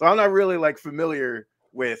 So I'm not really like familiar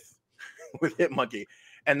with Hit Monkey,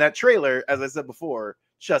 and that trailer, as I said before,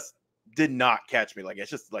 just did not catch me. Like it's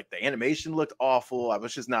just like the animation looked awful. I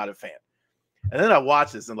was just not a fan. And then I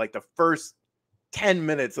watched this in like the first 10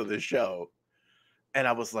 minutes of the show, and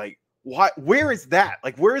I was like, "What? Where is that?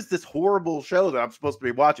 Like, where is this horrible show that I'm supposed to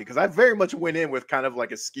be watching?" Because I very much went in with kind of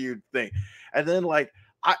like a skewed thing, and then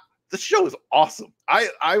the show is awesome.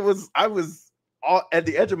 I was at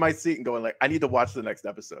the edge of my seat and going like, I need to watch the next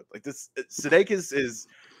episode. Like this, Sudeikis is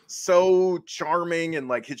so charming, and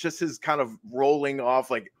like it's just his kind of rolling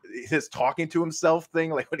off, like his talking to himself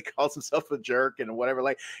thing, like when he calls himself a jerk and whatever.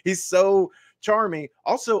 Like he's so charming.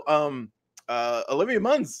 Also, Olivia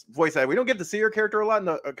Munn's voice acting. We don't get to see her character a lot in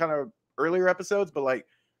the kind of earlier episodes, but like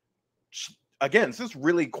again, it's just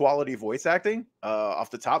really quality voice acting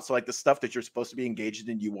off the top. So like the stuff that you're supposed to be engaged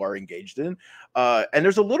in, you are engaged in. And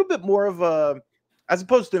there's a little bit more of a, as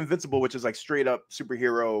opposed to Invincible, which is like straight up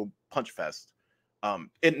superhero punch fest. Not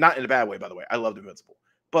in a bad way, by the way. I loved Invincible,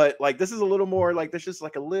 but like this is a little more like there's just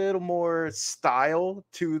like a little more style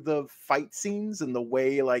to the fight scenes and the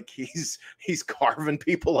way like he's carving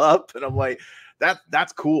people up, and I'm like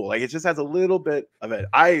that's cool. Like it just has a little bit of it.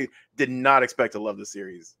 I did not expect to love the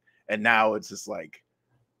series, and now it's just like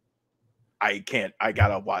I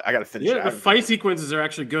gotta finish. Yeah, the fight sequences are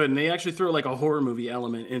actually good, and they actually throw like a horror movie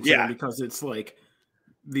element into it because it's like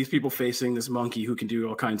these people facing this monkey who can do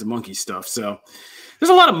all kinds of monkey stuff. So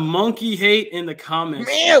there's a lot of monkey hate in the comments.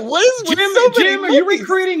 Man, what is Jim, are you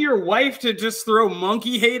recruiting your wife to just throw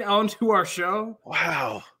monkey hate onto our show?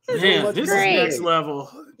 Wow. Man, this is next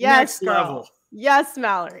level. Yes, next level. Yes,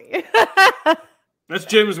 Mallory. That's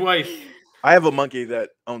Jim's wife. I have a monkey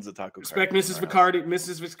that owns a taco. Respect Mrs.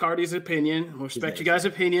 Viscardi's opinion. Respect you guys'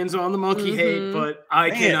 opinions on the monkey hate, but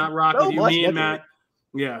I cannot rock with you. Me and Matt.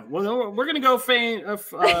 Yeah, well, we're gonna go Jane. I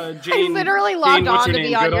literally logged on to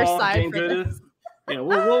be on your side for this. Yeah,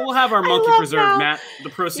 we'll have our monkey preserve, Matt. The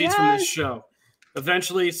proceeds from this show.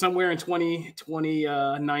 Eventually, somewhere in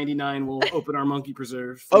 2099, we'll open our monkey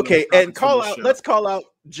preserve. Okay, and let's call out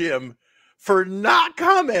Jim for not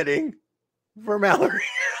commenting for Mallory.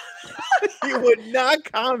 You would not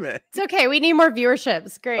comment. It's okay. We need more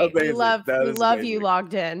viewerships. Great. Amazing. We love you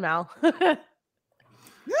logged in, Mel.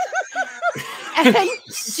 And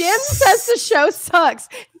Jim says the show sucks.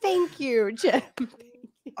 Thank you, Jim.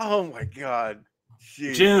 Oh my God.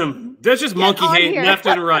 Jeez. Jim, there's just monkey hate left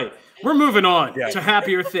and right. We're moving on to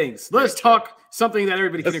happier things. Let's talk something that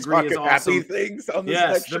everybody can agree is awesome. Happy things on this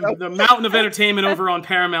next show. The mountain of entertainment over on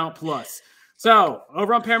Paramount Plus. So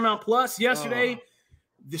over on Paramount Plus yesterday,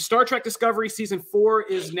 the Star Trek Discovery Season 4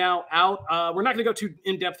 is now out. We're not going to go too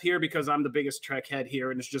in-depth here because I'm the biggest Trek head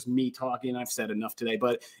here, and it's just me talking. I've said enough today,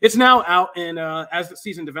 but it's now out, and as the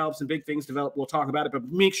season develops and big things develop, we'll talk about it, but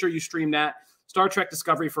make sure you stream that. Star Trek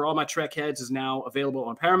Discovery for all my Trek heads is now available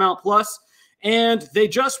on Paramount Plus, and they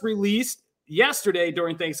just released yesterday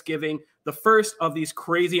during Thanksgiving the first of these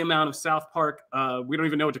crazy amount of South Park, we don't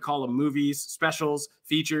even know what to call them, movies, specials,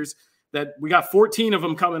 features, that we got 14 of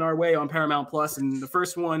them coming our way on Paramount Plus, and the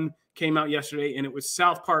first one came out yesterday, and it was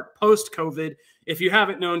South Park post-COVID. If you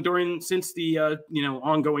haven't known, since the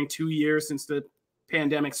ongoing 2 years since the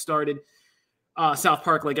pandemic started, South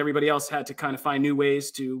Park, like everybody else, had to kind of find new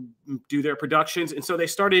ways to do their productions, and so they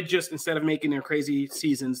started just, instead of making their crazy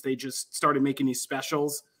seasons, they just started making these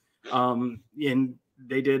specials, and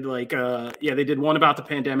they did they did one about the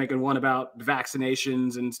pandemic and one about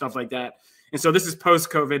vaccinations and stuff like that. And so this is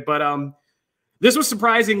post-COVID, but this was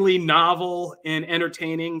surprisingly novel and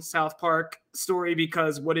entertaining South Park story,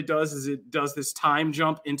 because what it does is it does this time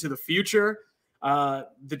jump into the future.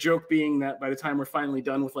 The joke being that by the time we're finally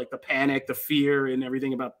done with like the panic, the fear, and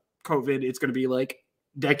everything about COVID, it's going to be like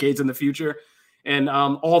decades in the future. And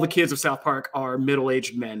all the kids of South Park are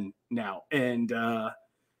middle-aged men now. And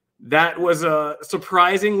that was a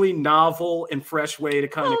surprisingly novel and fresh way to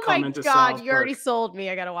kind of come into South Park. You already sold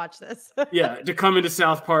me. I got to watch this. Yeah, to come into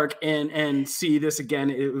South Park and see this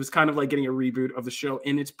again. It was kind of like getting a reboot of the show,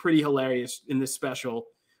 and it's pretty hilarious in this special,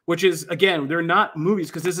 which is, again, they're not movies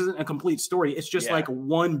because this isn't a complete story. It's just like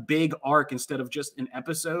one big arc instead of just an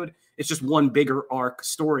episode. It's just one bigger arc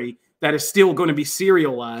story that is still going to be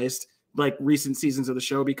serialized like recent seasons of the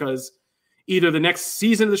show, because either the next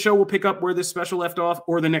season of the show will pick up where this special left off,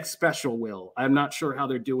 or the next special will. I'm not sure how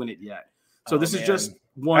they're doing it yet. So this is just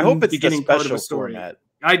one beginning part of a story. Format.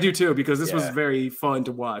 I do too, because this was very fun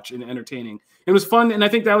to watch and entertaining. It was fun, and I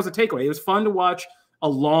think that was a takeaway. It was fun to watch a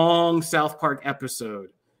long South Park episode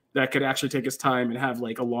that could actually take its time and have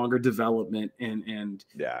like a longer development and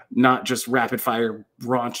not just rapid fire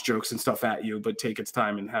raunch jokes and stuff at you, but take its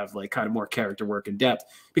time and have like kind of more character work and depth,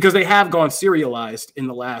 because they have gone serialized in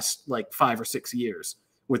the last like 5 or 6 years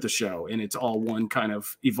with the show, and it's all one kind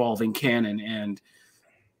of evolving canon. And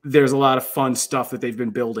there's a lot of fun stuff that they've been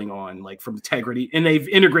building on, like from Integrity, and they've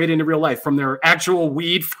integrated into real life, from their actual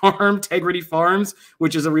weed farm, Integrity Farms,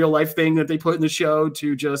 which is a real life thing that they put in the show,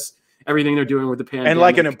 to just everything they're doing with the pandemic. And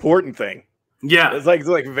like an important thing. Yeah. It's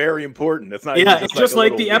like very important. It's not it's just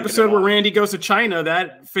like the episode where Randy goes to China,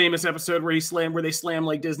 that famous episode where they slam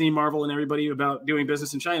like Disney, Marvel, and everybody about doing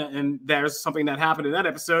business in China. And there's something that happened in that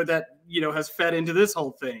episode that, has fed into this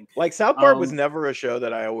whole thing. Like South Park was never a show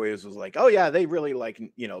that I always was like, oh yeah, they really like,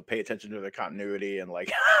 pay attention to their continuity and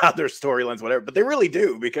like how their storylines, whatever. But they really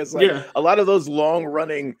do, because like a lot of those long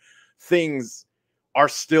running things are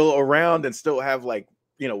still around and still have like,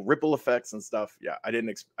 ripple effects and stuff. Yeah, I didn't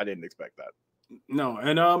expect that. No,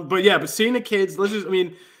 and but seeing the kids,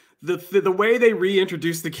 the way they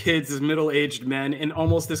reintroduce the kids as middle-aged men in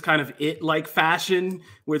almost this kind of it-like fashion,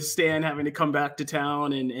 with Stan having to come back to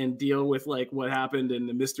town and deal with like what happened and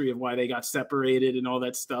the mystery of why they got separated and all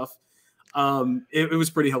that stuff. It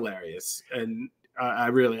was pretty hilarious, and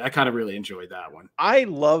I kind of really enjoyed that one. I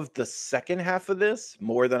loved the second half of this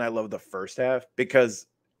more than I loved the first half, because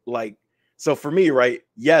like, so for me, right?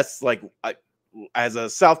 Yes, like as a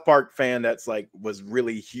South Park fan, that's like was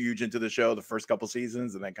really huge into the show the first couple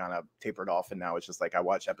seasons, and then kind of tapered off, and now it's just like I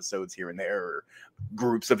watch episodes here and there, or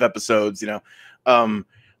groups of episodes.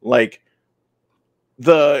 Like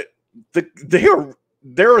they're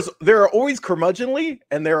always curmudgeonly,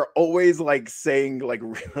 and they're always like saying like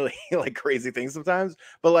really like crazy things sometimes,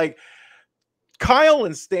 but like Kyle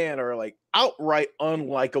and Stan are like outright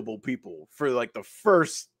unlikable people for like the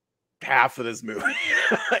first half of this movie.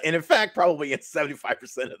 And in fact, probably it's 75%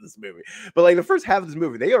 of this movie. But like the first half of this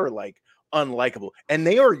movie, they are like unlikable. And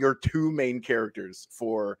they are your two main characters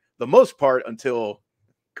for the most part, until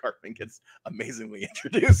Cartman gets amazingly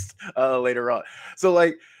introduced later on. So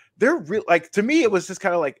like they're real, like to me, it was just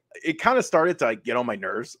kind of like, it kind of started to like get on my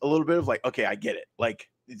nerves a little bit of like, okay, I get it. Like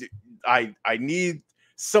I need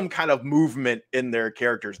some kind of movement in their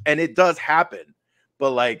characters. And it does happen.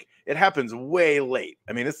 but like it happens way late.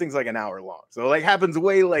 I mean, this thing's like an hour long, so like happens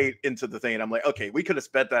way late into the thing. And I'm like, okay, we could have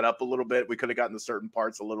sped that up a little bit. We could have gotten to certain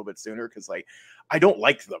parts a little bit sooner because like I don't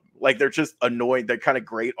like them. Like they're just annoying. They're kind of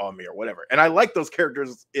grate on me or whatever. And I like those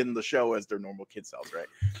characters in the show as their normal kid selves, right?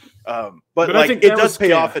 But like it does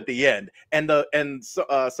pay off at the end. And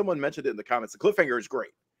someone mentioned it in the comments. The cliffhanger is great.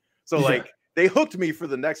 So like they hooked me for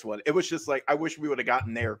the next one. It was just like I wish we would have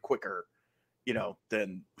gotten there quicker, you know,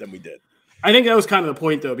 than we did. I think that was kind of the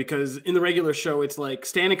point, though, because in the regular show, it's like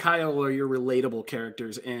Stan and Kyle are your relatable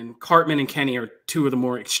characters, and Cartman and Kenny are two of the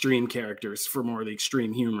more extreme characters for more of the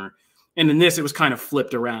extreme humor. And in this, it was kind of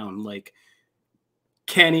flipped around. Like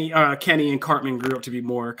Kenny and Cartman grew up to be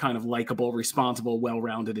more kind of likable, responsible,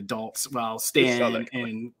 well-rounded adults, while Stan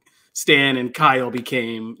and Kyle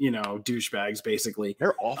became, you know, douchebags, basically.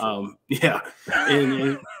 They're awful.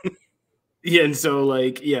 And so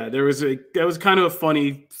like, yeah, that was kind of a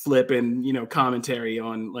funny flip and, you know, commentary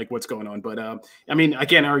on like what's going on. But I mean, I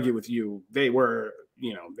can't argue with you. They were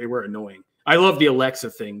annoying. I love the Alexa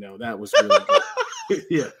thing though. That was really good.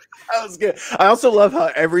 Yeah. That was good. I also love how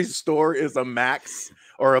every store is a Max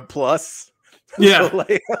or a Plus. Yeah. So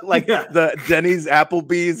like the Denny's,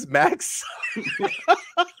 Applebee's, Max.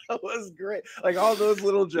 That was great. Like all those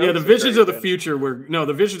little jokes. Yeah, the visions of the future were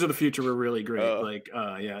really great.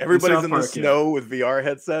 Everybody's in the snow with VR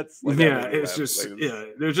headsets. Like, it's just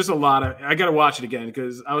there's just a lot of, I gotta watch it again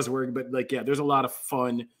because I was worried, but like there's a lot of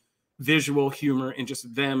fun visual humor and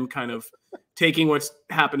just them kind of taking what's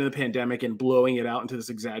happened in the pandemic and blowing it out into this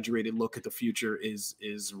exaggerated look at the future is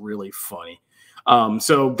really funny.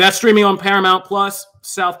 So that's streaming on Paramount Plus,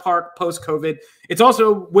 South Park post-COVID. It's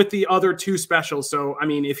also with the other two specials. So, I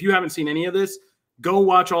mean, if you haven't seen any of this, go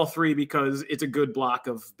watch all three because it's a good block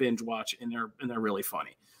of binge watch and they're really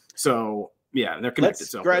funny. So, yeah, they're connected.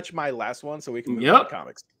 Let's scratch my last one so we can move on to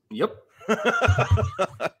comics. Yep.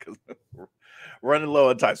 Running low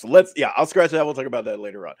on time. So I'll scratch that. We'll talk about that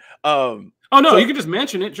later on. You can just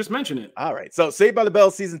mention it. Just mention it. All right. So Saved by the Bell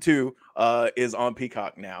season 2 is on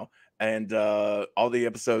Peacock now. And all the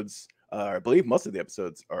episodes, I believe most of the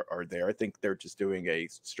episodes are there. I think they're just doing a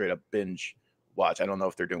straight up binge watch. I don't know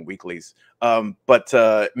if they're doing weeklies. But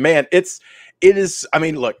man, it is. I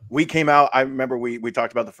mean, look, we came out. I remember we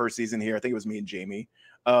talked about the first season here. I think it was me and Jamie.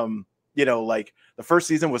 You know, like the first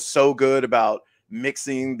season was so good about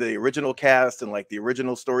mixing the original cast and like the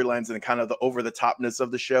original storylines and kind of the over the topness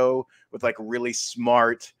of the show with like really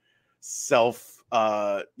smart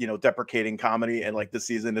deprecating comedy, and like this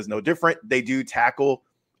season is no different. They do tackle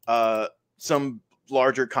some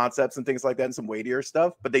larger concepts and things like that and some weightier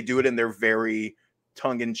stuff, but they do it in their very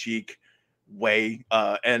tongue-in-cheek way.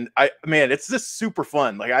 And it's just super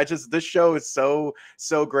fun. Like this show is so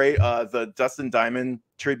great. The Dustin Diamond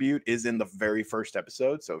tribute is in the very first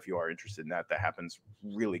episode, so if you are interested in that happens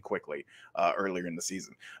really quickly earlier in the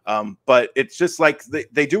season. But it's just like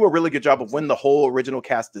they do a really good job of when the whole original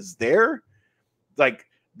cast is there. Like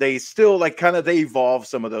they still like they evolve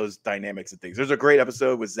some of those dynamics and things. There's a great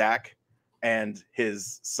episode with Zach and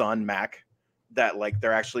his son Mac that like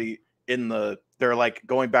they're actually they're like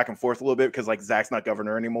going back and forth a little bit because like Zach's not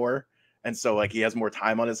governor anymore, and so like he has more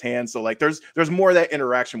time on his hands. So like there's more of that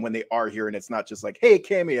interaction when they are here, and it's not just like, hey,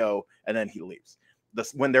 cameo, and then he leaves.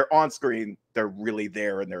 When they're on screen, they're really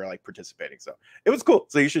there and they're like participating. So it was cool.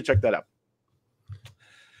 So you should check that out.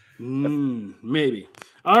 Maybe.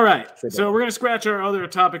 All right. So we're going to scratch our other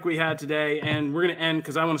topic we had today, and we're going to end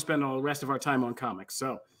because I want to spend all the rest of our time on comics.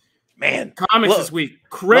 So, man, comics this week.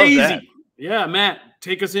 Crazy. Yeah, Matt,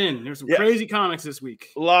 take us in. There's some crazy comics this week.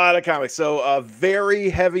 A lot of comics. So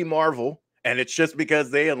very heavy Marvel. And it's just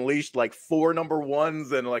because they unleashed like 4 number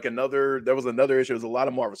 1s and like there was another issue. It was a lot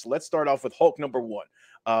of Marvel. So let's start off with Hulk number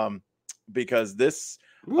 1. Because this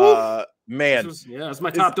it's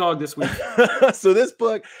my top dog this week. So this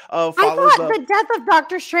book follows the Death of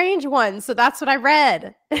Doctor Strange one. So that's what I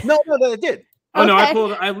read. No, it did. Oh no, I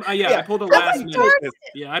pulled the last minute.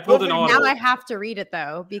 Yeah, I pulled an audible. Now I have to read it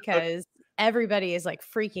though because everybody is like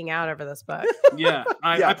freaking out over this book.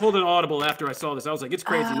 I pulled an audible after I saw this. I was like, it's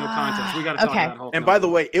crazy, no context. We got to talk about Hulk. And by the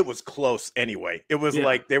way, it was close anyway. It was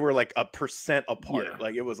like they were like 1% apart. Yeah.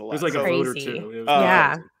 Like it was a lot. It was like a vote or two.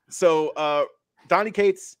 So Donny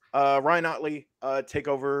Cates, Ryan Otley take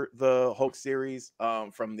over the Hulk series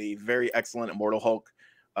from the very excellent Immortal Hulk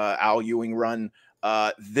Al Ewing run.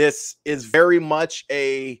 This is very much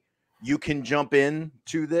you can jump in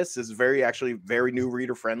to this. Is very new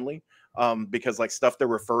reader friendly. because like stuff they're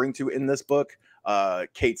referring to in this book,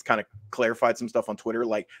 Kate's kind of clarified some stuff on Twitter.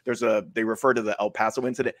 Like they refer to the El Paso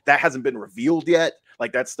incident that hasn't been revealed yet.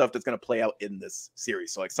 Like that's stuff that's going to play out in this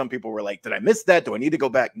series. So like some people were like, did I miss that? Do I need to go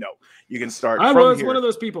back? No, you can start. I was one of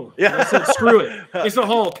those people. Yeah. I said, screw it. It's the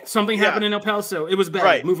Hulk. Something happened in El Paso. It was bad.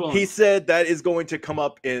 Right. Move on. He said that is going to come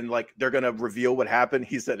up in like, they're going to reveal what happened.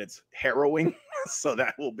 He said it's harrowing. So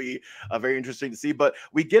that will be very interesting to see. But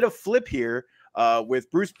we get a flip here with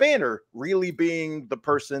Bruce Banner really being the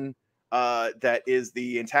person that is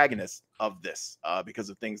the antagonist of this because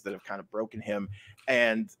of things that have kind of broken him.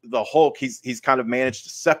 And the Hulk, he's kind of managed to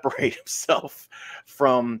separate himself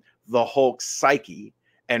from the Hulk's psyche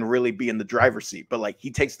and really be in the driver's seat. But like he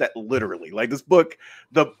takes that literally. Like this book,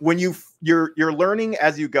 when you're learning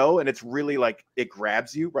as you go, and it's really like it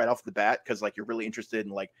grabs you right off the bat because like you're really interested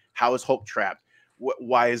in like how is Hulk trapped?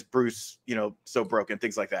 Why is Bruce, so broken?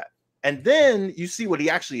 Things like that. And then you see what he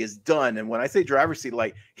actually has done. And when I say driver's seat,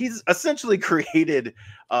 like he's essentially created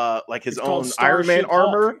like his own Iron Man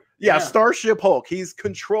armor. Yeah, Starship Hulk. He's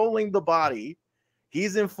controlling the body.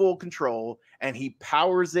 He's in full control and he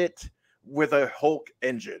powers it with a Hulk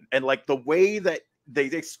engine. And like the way that they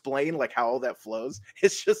explain like how all that flows,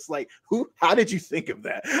 it's just like, how did you think of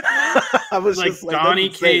that? I was like just like Donny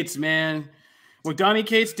Cates, man. What Donny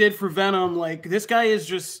Cates did for Venom, like this guy is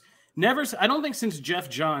just never. I don't think since Jeff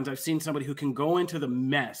Johns I've seen somebody who can go into the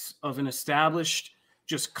mess of an established,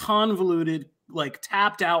 just convoluted, like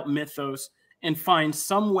tapped out mythos and find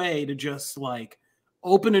some way to just like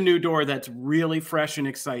open a new door that's really fresh and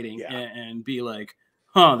exciting and be like,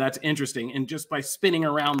 huh, that's interesting. And just by spinning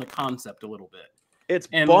around the concept a little bit. It's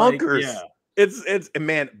bonkers. Like, it's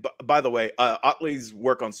man, by the way, Otley's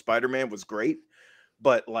work on Spider-Man was great.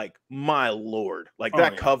 But like, my Lord, like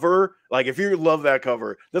that cover, like if you love that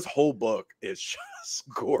cover, this whole book is just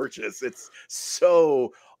gorgeous. It's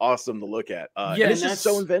so awesome to look at. And it's just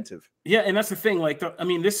so inventive. Yeah. And that's the thing. Like,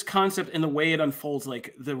 this concept and the way it unfolds,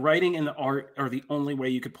 like the writing and the art are the only way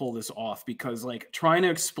you could pull this off, because like trying to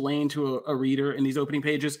explain to a reader in these opening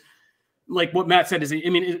pages, like what Matt said is,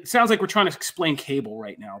 it sounds like we're trying to explain Cable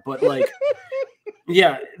right now, but like,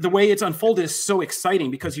 yeah, the way it's unfolded is so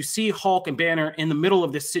exciting because you see Hulk and Banner in the middle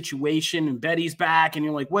of this situation and Betty's back and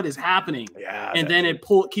you're like, what is happening? Yeah, and then it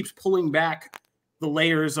keeps pulling back the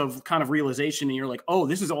layers of kind of realization and you're like, oh,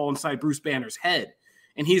 this is all inside Bruce Banner's head.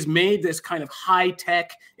 And he's made this kind of high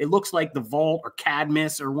tech, it looks like the Vault or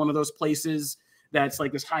Cadmus or one of those places that's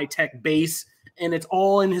like this high tech base. And it's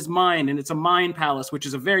all in his mind, and it's a mind palace, which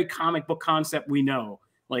is a very comic book concept we know,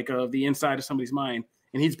 like the inside of somebody's mind.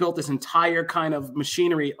 And he's built this entire kind of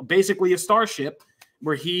machinery, basically a starship,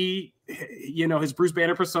 where he, his Bruce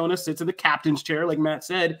Banner persona sits in the captain's chair, like Matt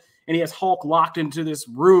said, and he has Hulk locked into this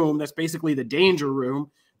room that's basically the danger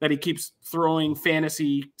room that he keeps throwing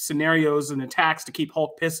fantasy scenarios and attacks to keep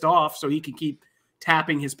Hulk pissed off so he can keep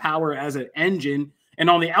tapping his power as an engine. And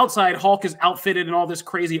on the outside, Hulk is outfitted in all this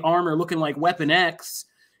crazy armor looking like Weapon X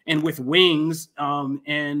and with wings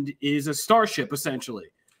and is a starship, essentially.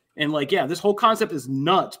 And like, yeah, this whole concept is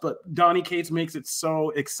nuts, but Donny Cates makes it so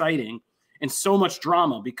exciting and so much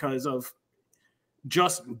drama because of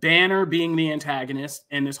just Banner being the antagonist.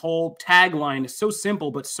 And this whole tagline is so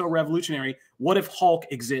simple, but so revolutionary. What if Hulk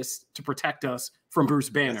exists to protect us from Bruce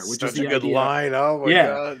Banner? Which is the good line. Oh my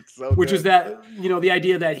God. So which is that, the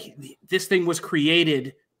idea that this thing was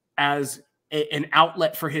created as an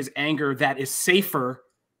outlet for his anger that is safer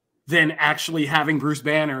than actually having Bruce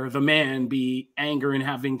Banner, the man, be anger and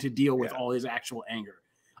having to deal with all his actual anger.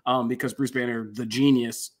 Because Bruce Banner, the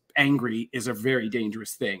genius, angry is a very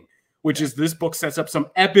dangerous thing, which is this book sets up some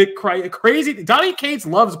epic, crazy. Donny Cates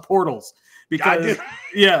loves portals because,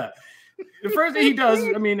 the first thing he does,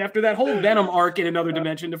 after that whole Venom arc in another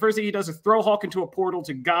dimension, the first thing he does is throw Hulk into a portal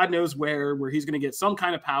to God knows where he's going to get some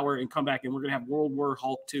kind of power and come back, and we're going to have World War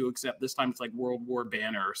Hulk 2, except this time it's like World War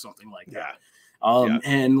Banner or something like that.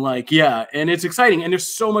 And it's exciting. And there's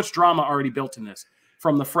so much drama already built in this,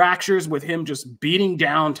 from the fractures with him just beating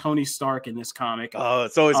down Tony Stark in this comic. Oh,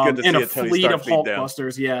 it's always good to see a fleet of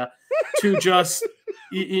Hulkbusters. Yeah. To just,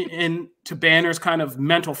 to Banner's kind of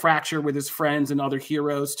mental fracture with his friends and other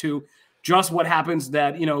heroes, to just what happens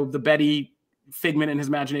that, the Betty figment in his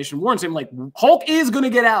imagination warns him, like, Hulk is going to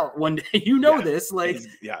get out one day. This, like,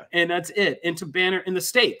 and that's it. And to Banner in the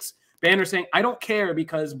stakes. Banner saying, I don't care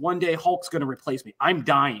because one day Hulk's going to replace me. I'm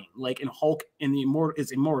dying. Like, and Hulk in the is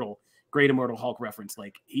immortal, great immortal Hulk reference.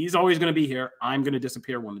 Like, he's always going to be here. I'm going to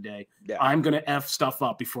disappear one day. Yeah. I'm going to F stuff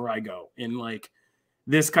up before I go. And like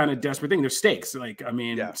this kind of desperate thing, there's stakes. Like,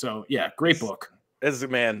 so yeah, great book.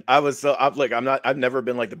 I've never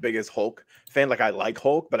been like the biggest Hulk fan. Like, I like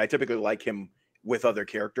Hulk, but I typically like him with other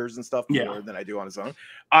characters and stuff more than I do on his own.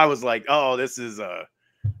 I was like, oh, this is a,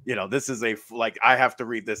 you know, this is a, like, I have to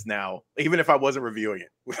read this now, even if I wasn't reviewing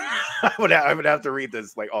it. I would have to read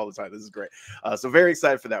this like all the time. This is great. So very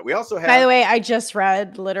excited for that. We also have, by the way, I just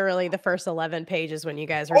read literally the first 11 pages when you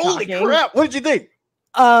guys were talking. Holy crap! What did you think?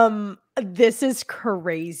 This is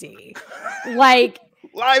crazy. Like,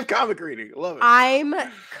 live comic reading. Love it. I'm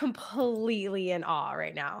completely in awe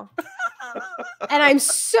right now. And I'm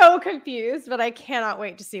so confused, but I cannot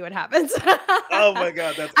wait to see what happens. Oh my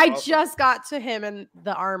God. That's I awesome. just got to him in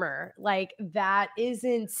the armor. Like, that is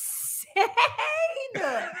insane.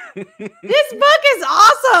 This book is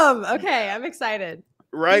awesome. Okay, I'm excited.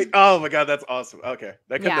 Right? Oh my God, that's awesome. Okay,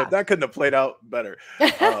 that couldn't have played out better.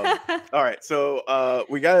 All right, so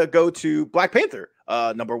we gotta go to Black Panther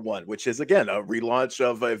 #1, which is again a relaunch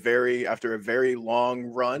of after a very long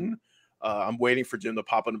run. I'm waiting for Jim to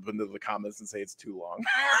pop up into the comments and say it's too long.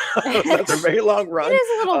 That's a very long run. It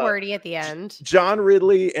is a little wordy at the end. John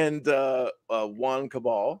Ridley and Juan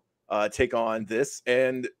Cabal take on this,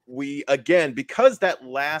 and we again, because that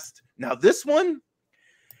last, now this one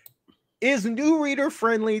is new reader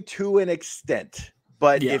friendly to an extent,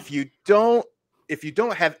 but if you don't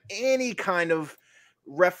have any kind of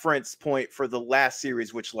reference point for the last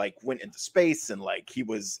series, which like went into space and like he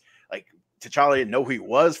was like T'Challa didn't know who he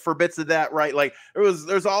was for bits of that, right? Like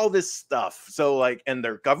there's all this stuff. So like, and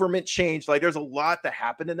their government changed. Like there's a lot that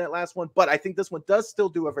happened in that last one, but I think this one does still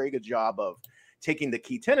do a very good job of taking the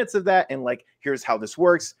key tenets of that and like, here's how this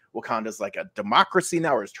works. Wakanda's like a democracy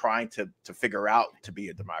now, or is trying to figure out to be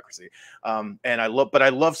a democracy. And I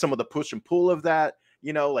love some of the push and pull of that,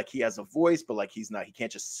 you know, like he has a voice, but like he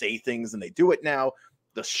can't just say things and they do it now.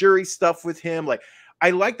 The Shuri stuff with him, like I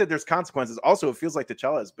like that there's consequences. Also, it feels like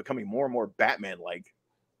T'Challa is becoming more and more Batman-like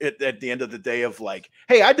at the end of the day of like,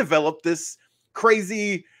 hey, I developed this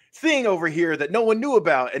crazy thing over here that no one knew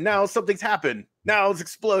about, and now something's happened. Now it's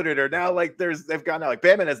exploded, or now like they've gone out. Like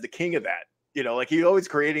Batman as the king of that, you know, like he's always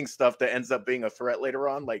creating stuff that ends up being a threat later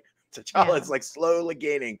on. Like T'Challa is like slowly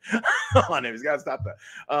gaining on him. He's got to stop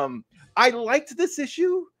that. I liked this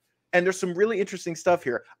issue, and there's some really interesting stuff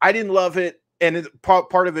here. I didn't love it, and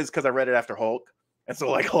part of it is because I read it after Hulk. And so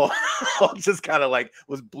like Hulk just kind of like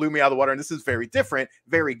blew me out of the water. And this is very different,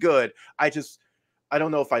 very good. I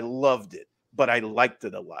don't know if I loved it, but I liked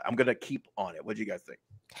it a lot. I'm gonna keep on it. What do you guys think?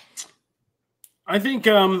 I think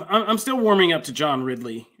I'm still warming up to John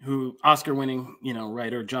Ridley, who Oscar-winning, you know,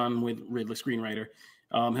 writer, John Ridley screenwriter,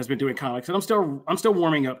 has been doing comics, and I'm still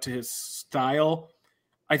warming up to his style.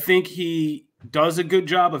 I think he does a good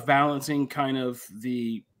job of balancing kind of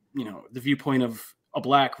the viewpoint of a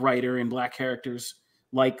Black writer and Black characters,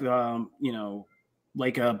 like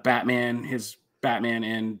like a Batman, his Batman,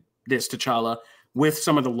 and this T'Challa, with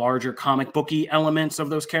some of the larger comic booky elements of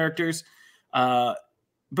those characters.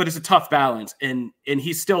 But it's a tough balance, and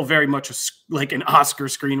he's still very much like an Oscar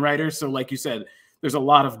screenwriter. So like you said, there's a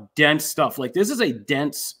lot of dense stuff. Like this is a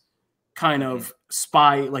dense kind of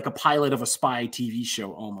spy, like a pilot of a spy TV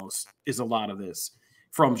show almost is a lot of this,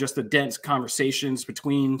 from just the dense conversations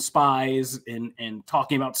between spies and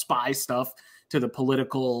talking about spy stuff to the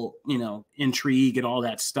political, you know, intrigue and all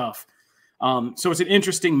that stuff. So it's an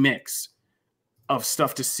interesting mix of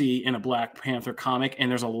stuff to see in a Black Panther comic, and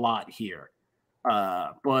there's a lot here.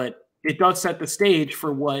 But it does set the stage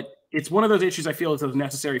for it's one of those issues I feel is those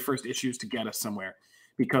necessary first issues to get us somewhere,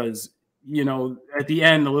 because, you know, at the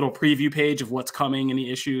end, the little preview page of what's coming in the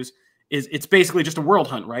issues it's basically just a world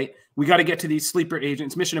hunt, right? We got to get to these sleeper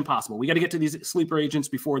agents, Mission Impossible. We got to get to these sleeper agents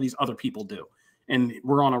before these other people do. And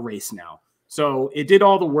we're on a race now. So it did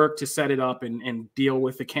all the work to set it up and deal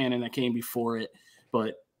with the canon that came before it.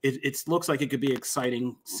 But it looks like it could be an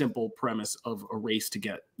exciting, simple premise of a race to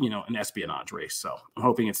get, you know, an espionage race. So I'm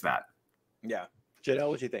hoping it's that. Yeah. Janelle,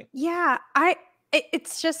 what do you think? Yeah,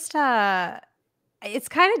 it's just, it's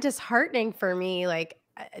kind of disheartening for me. Like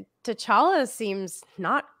T'Challa seems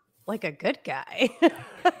not like a good guy.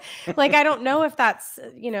 Like, I don't know if that's,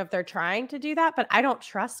 you know, if they're trying to do that, but I don't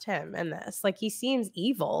trust him in this. Like, he seems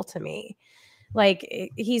evil to me.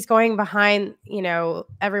 Like, he's going behind, you know,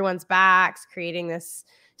 everyone's backs, creating this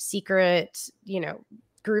secret, you know,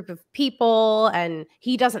 group of people, and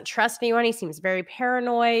he doesn't trust anyone. He seems very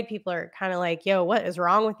paranoid. People are kind of like, yo, what is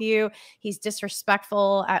wrong with you? He's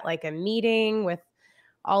disrespectful at like a meeting with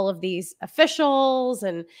all of these officials,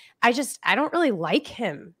 and I don't really like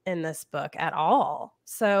him in this book at all.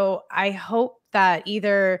 So I hope that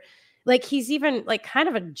either, like, he's even like kind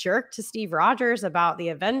of a jerk to Steve Rogers about the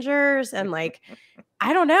Avengers, and like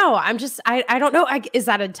I don't know, I don't know, is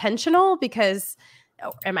that intentional? Because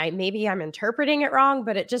maybe I'm interpreting it wrong,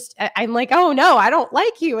 but I'm like, oh no, I don't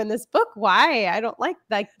like you in this book. Why? I don't like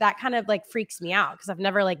that kind of like freaks me out because I've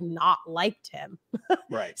never like not liked him.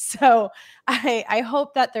 Right. So I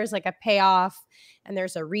hope that there's like a payoff and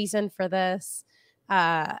there's a reason for this.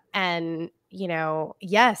 And you know,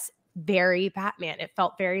 yes, very Batman. It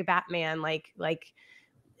felt very Batman, like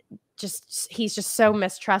he's just so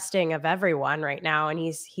mistrusting of everyone right now, and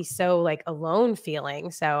he's so like alone feeling.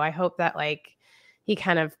 So I hope that like he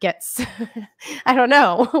kind of gets I don't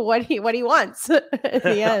know what he wants at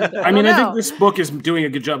the end. I mean, I think this book is doing a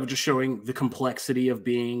good job of just showing the complexity of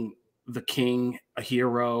being the king, a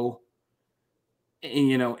hero,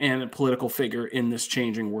 you know, and a political figure in this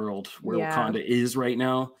changing world where Wakanda is right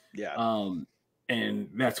now. Yeah. And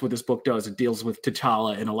that's what this book does. It deals with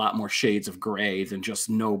T'Challa in a lot more shades of gray than just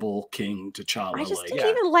noble King T'Challa. I just didn't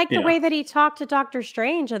even like the way that he talked to Doctor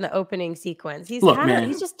Strange in the opening sequence. He's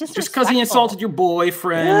just because he insulted your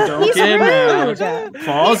boyfriend. Don't get mad.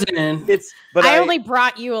 Pause in. But I only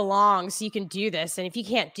brought you along so you can do this, and if you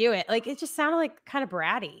can't do it, like it just sounded like kind of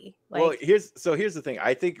bratty. Like, well, here's the thing.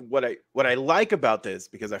 I think what I like about this,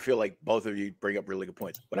 because I feel like both of you bring up really good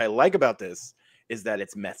points. What I like about this is that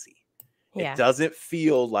it's messy. It doesn't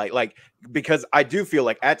feel like because I do feel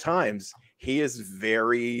like at times he is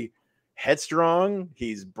very headstrong.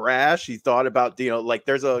 He's brash. He thought about, you know, like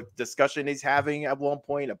there's a discussion he's having at one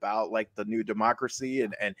point about like the new democracy,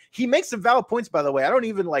 and he makes some valid points, by the way. I don't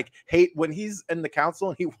even like hate when he's in the council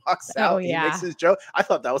and he walks out and he makes his joke. I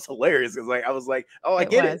thought that was hilarious because like I was like, oh, I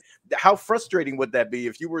get it. How frustrating would that be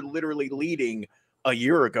if you were literally leading a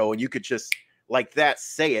year ago and you could just like that,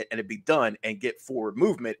 say it, and it'd be done and get forward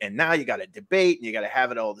movement. And now you got to debate and you got to have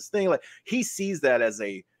it all this thing. Like he sees that as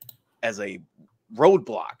a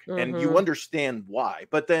roadblock, and you understand why.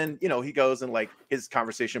 But then, you know, he goes and like his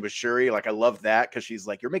conversation with Shuri, like I love that because she's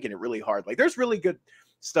like, you're making it really hard. Like there's really good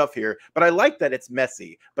stuff here, but I like that it's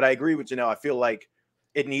messy. But I agree with Janelle. I feel like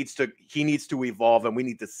he needs to evolve, and we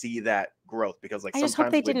need to see that growth because like I just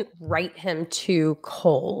hope they didn't write him too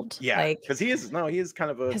cold. Yeah, because he is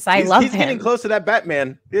kind of a. Because I love him. He's getting close to that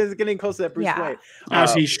Batman. He's getting close to that Bruce Wayne,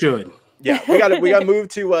 as he should. Yeah, we got to move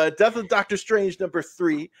to Death of Doctor Strange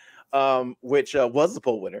 #3. Which was the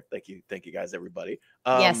poll winner. Thank you guys, everybody.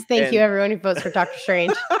 Yes, thank you everyone who votes for Doctor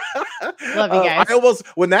Strange. Love you guys. I almost,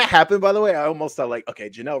 when that happened, by the way, I almost thought like, okay,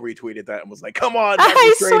 Janelle retweeted that and was like, come on, Doctor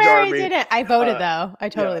Strange swear Army. I didn't. I voted though. I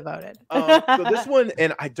totally voted. So this one,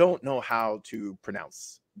 and I don't know how to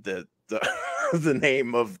pronounce the the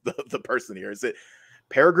name of the person here. Is it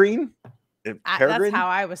Peregrine? That's how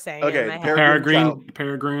I was saying. Okay,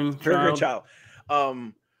 Peregrine Child.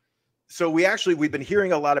 So we've been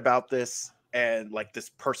hearing a lot about this and like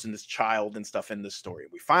this child and stuff in this story.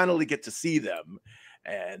 We finally get to see them,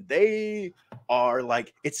 and they are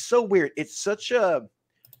like, it's so weird. It's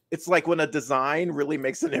like when a design really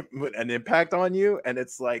makes an impact on you, and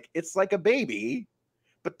it's like a baby,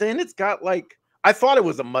 but then it's got like, I thought it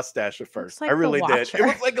was a mustache at first. Like I really did. It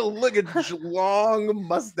was like a long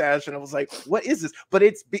mustache, and I was like, "What is this?" But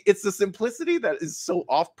it's the simplicity that is so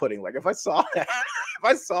off-putting. Like if I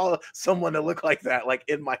saw someone that looked like that, like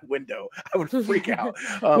in my window, I would freak out.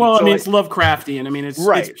 Well, I mean, it's Lovecraftian. I mean,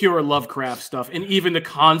 it's pure Lovecraft stuff, and even the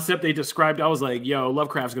concept they described, I was like, "Yo,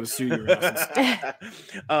 Lovecraft's gonna sue your asses."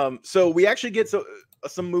 So we actually get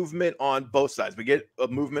some movement on both sides. We get a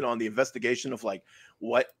movement on the investigation of like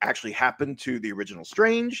what actually happened to the original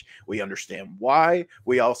Strange. We understand why.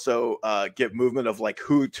 We also get movement of like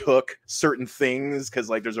who took certain things, because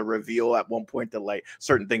like there's a reveal at one point that like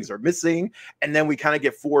certain things are missing, and then we kind of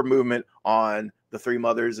get forward movement on the three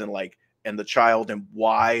mothers and the child and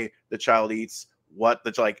why the child eats what,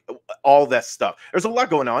 that's like all that stuff. There's a lot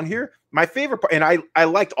going on here. My favorite part, and I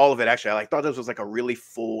liked all of it actually. I thought this was like a really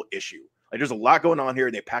full issue. Like there's a lot going on here,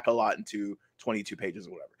 and they pack a lot into 22 pages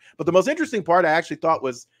or whatever. But the most interesting part I actually thought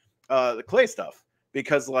was the Clay stuff,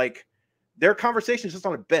 because like their conversation just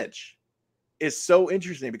on a bench is so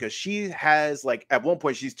interesting, because she has like at one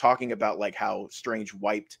point she's talking about like how Strange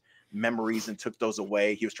wiped memories and took those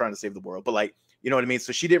away. He was trying to save the world, but like, you know what I mean?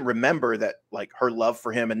 So she didn't remember that, like her love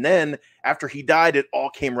for him. And then after he died, it all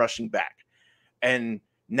came rushing back. And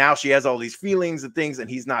now she has all these feelings and things, and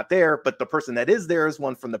he's not there, but the person that is there is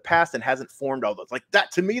one from the past and hasn't formed all those. Like that,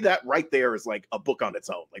 to me, that right there is like a book on its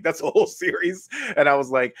own. Like that's a whole series. And I was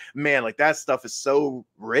like, man, like that stuff is so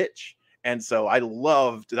rich. And so I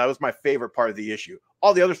loved, that was my favorite part of the issue.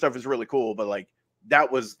 All the other stuff is really cool, but like that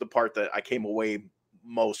was the part that I came away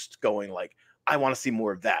most going like, I want to see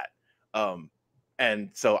more of that.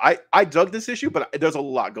 And so I dug this issue, but there's a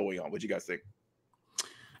lot going on. What do you guys think?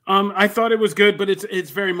 I thought it was good, but it's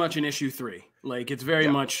very much an issue 3. Like it's very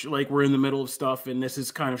much like we're in the middle of stuff, and this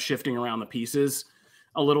is kind of shifting around the pieces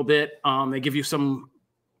a little bit. They give you some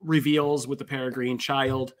reveals with the Peregrine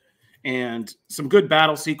child and some good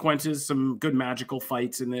battle sequences, some good magical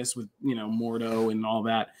fights in this with, you know, Mordo and all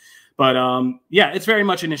that. But yeah, it's very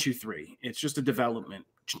much an issue 3. It's just a development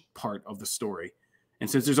part of the story. And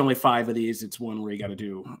since there's only 5 of these, it's one where you got to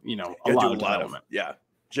do, you know, a lot of development. Yeah.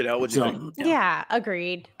 Janelle, what'd you think? Yeah,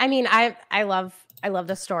 agreed. I mean, I love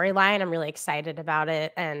the storyline. I'm really excited about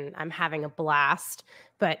it, and I'm having a blast.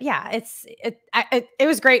 But yeah, it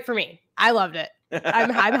was great for me. I loved it.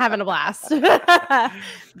 I'm having a blast.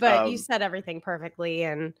 But you said everything perfectly,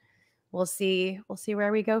 and we'll see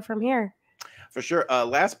where we go from here. For sure.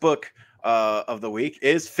 Last book of the week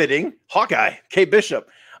is fitting. Hawkeye, Kate Bishop.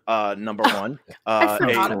 Number 1,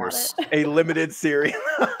 a limited series.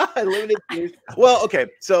 A limited series. Well, okay,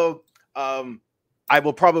 so I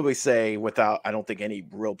will probably say, without I don't think any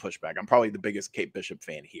real pushback, I'm probably the biggest Kate Bishop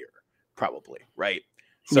fan here, probably, right?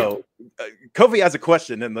 So Kofi has a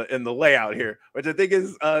question in the layout here, which I think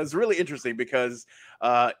is really interesting because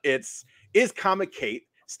is comic Kate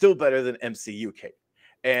still better than MCU Kate?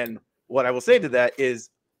 And what I will say to that is,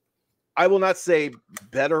 I will not say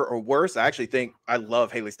better or worse. I actually think I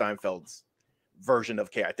love Haley Steinfeld's version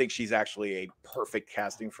of Kate. I think she's actually a perfect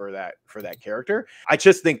casting for that character. I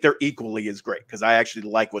just think they're equally as great because I actually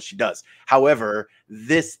like what she does. However,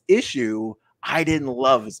 this issue I didn't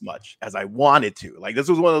love as much as I wanted to. Like, this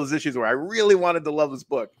was one of those issues where I really wanted to love this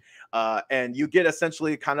book. And you get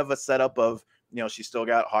essentially kind of a setup of, you know, she's still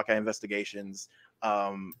got Hawkeye investigations.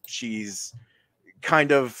 She's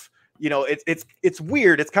kind of, you know, it's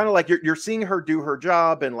weird. It's kind of like you're seeing her do her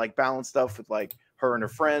job and like balance stuff with like her and her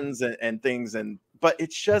friends and things. But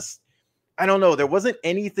it's just, I don't know. There wasn't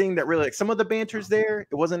anything that really, like, some of the banter's there.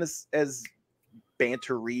 It wasn't as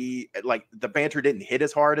bantery. Like, the banter didn't hit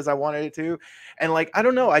as hard as I wanted it to. And like, I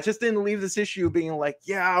don't know. I just didn't leave this issue being like,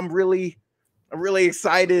 yeah, I'm really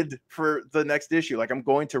excited for the next issue. Like, I'm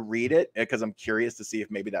going to read it because I'm curious to see if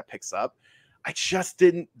maybe that picks up. I just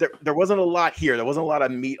didn't, there wasn't a lot here. There wasn't a lot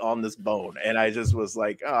of meat on this bone. And I just was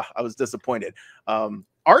like, I was disappointed.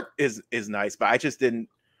 Art is nice, but I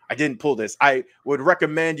didn't pull this. I would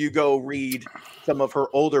recommend you go read some of her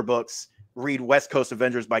older books. Read West Coast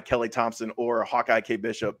Avengers by Kelly Thompson or Hawkeye Kate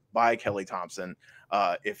Bishop by Kelly Thompson.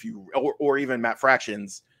 If you, or even Matt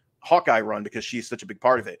Fraction's Hawkeye run, because she's such a big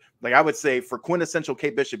part of it. Like, I would say for quintessential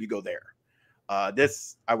Kate Bishop, you go there.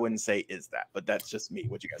 This I wouldn't say is that, but that's just me.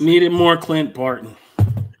 What you guys needed more Clint Barton.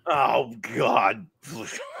 Oh God.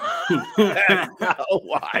 That's not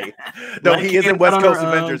why. No, he isn't West Coast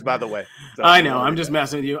Avengers, by the way. So, I know, I'm just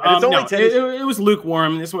messing with you. No, it was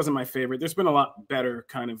lukewarm. This wasn't my favorite. There's been a lot better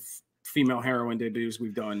kind of female heroine debuts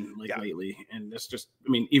we've done lately, and this just, I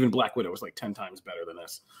mean, even Black Widow was like 10 times better than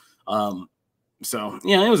this. So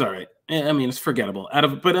yeah, it was all right. I mean, it's forgettable.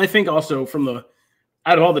 But I think also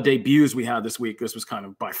out of all the debuts we had this week, this was kind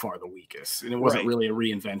of by far the weakest. And it wasn't really a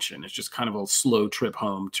reinvention. It's just kind of a slow trip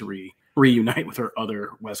home to reunite with her other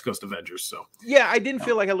West Coast Avengers. So yeah, I didn't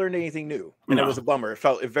feel like I learned anything new. And it was a bummer.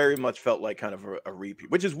 It very much felt like kind of a repeat,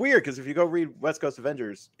 which is weird because if you go read West Coast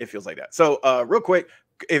Avengers, it feels like that. So real quick,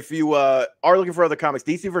 if you are looking for other comics,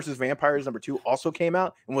 DC versus Vampires #2 also came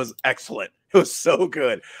out and was excellent. It was so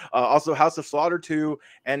good. Also, House of Slaughter 2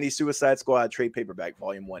 and the Suicide Squad trade paperback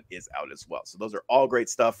Volume 1 is out as well. So those are all great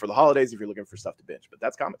stuff for the holidays if you're looking for stuff to binge. But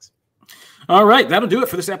that's comics. All right, that'll do it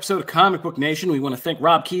for this episode of Comic Book Nation. We want to thank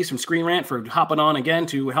Rob Keyes from Screen Rant for hopping on again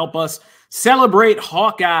to help us celebrate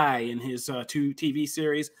Hawkeye in his 2 TV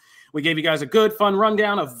series. We gave you guys a good, fun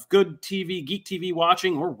rundown of good TV, geek TV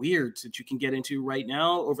watching or weirds that you can get into right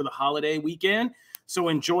now over the holiday weekend. So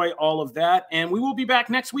enjoy all of that. And we will be back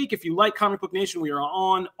next week. If you like Comic Book Nation, we are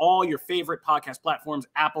on all your favorite podcast platforms,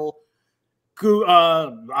 Apple, Google,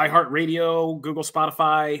 iHeartRadio, Google,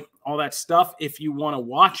 Spotify, all that stuff. If you want to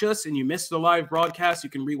watch us and you missed the live broadcast, you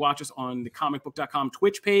can rewatch us on the Comicbook.com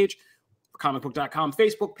Twitch page, Comicbook.com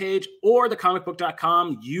Facebook page, or the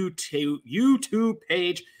Comicbook.com YouTube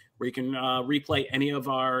page, where you can replay any of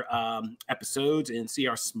our episodes and see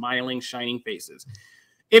our smiling, shining faces.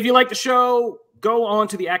 If you like the show, go on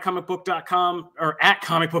to the @comicbook.com or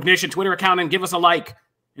 @comicbooknation Twitter account and give us a like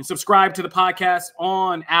and subscribe to the podcast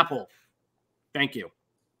on Apple. Thank you.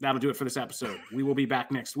 That'll do it for this episode. We will be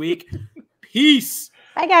back next week. Peace.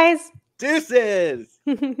 Bye, guys. Deuces.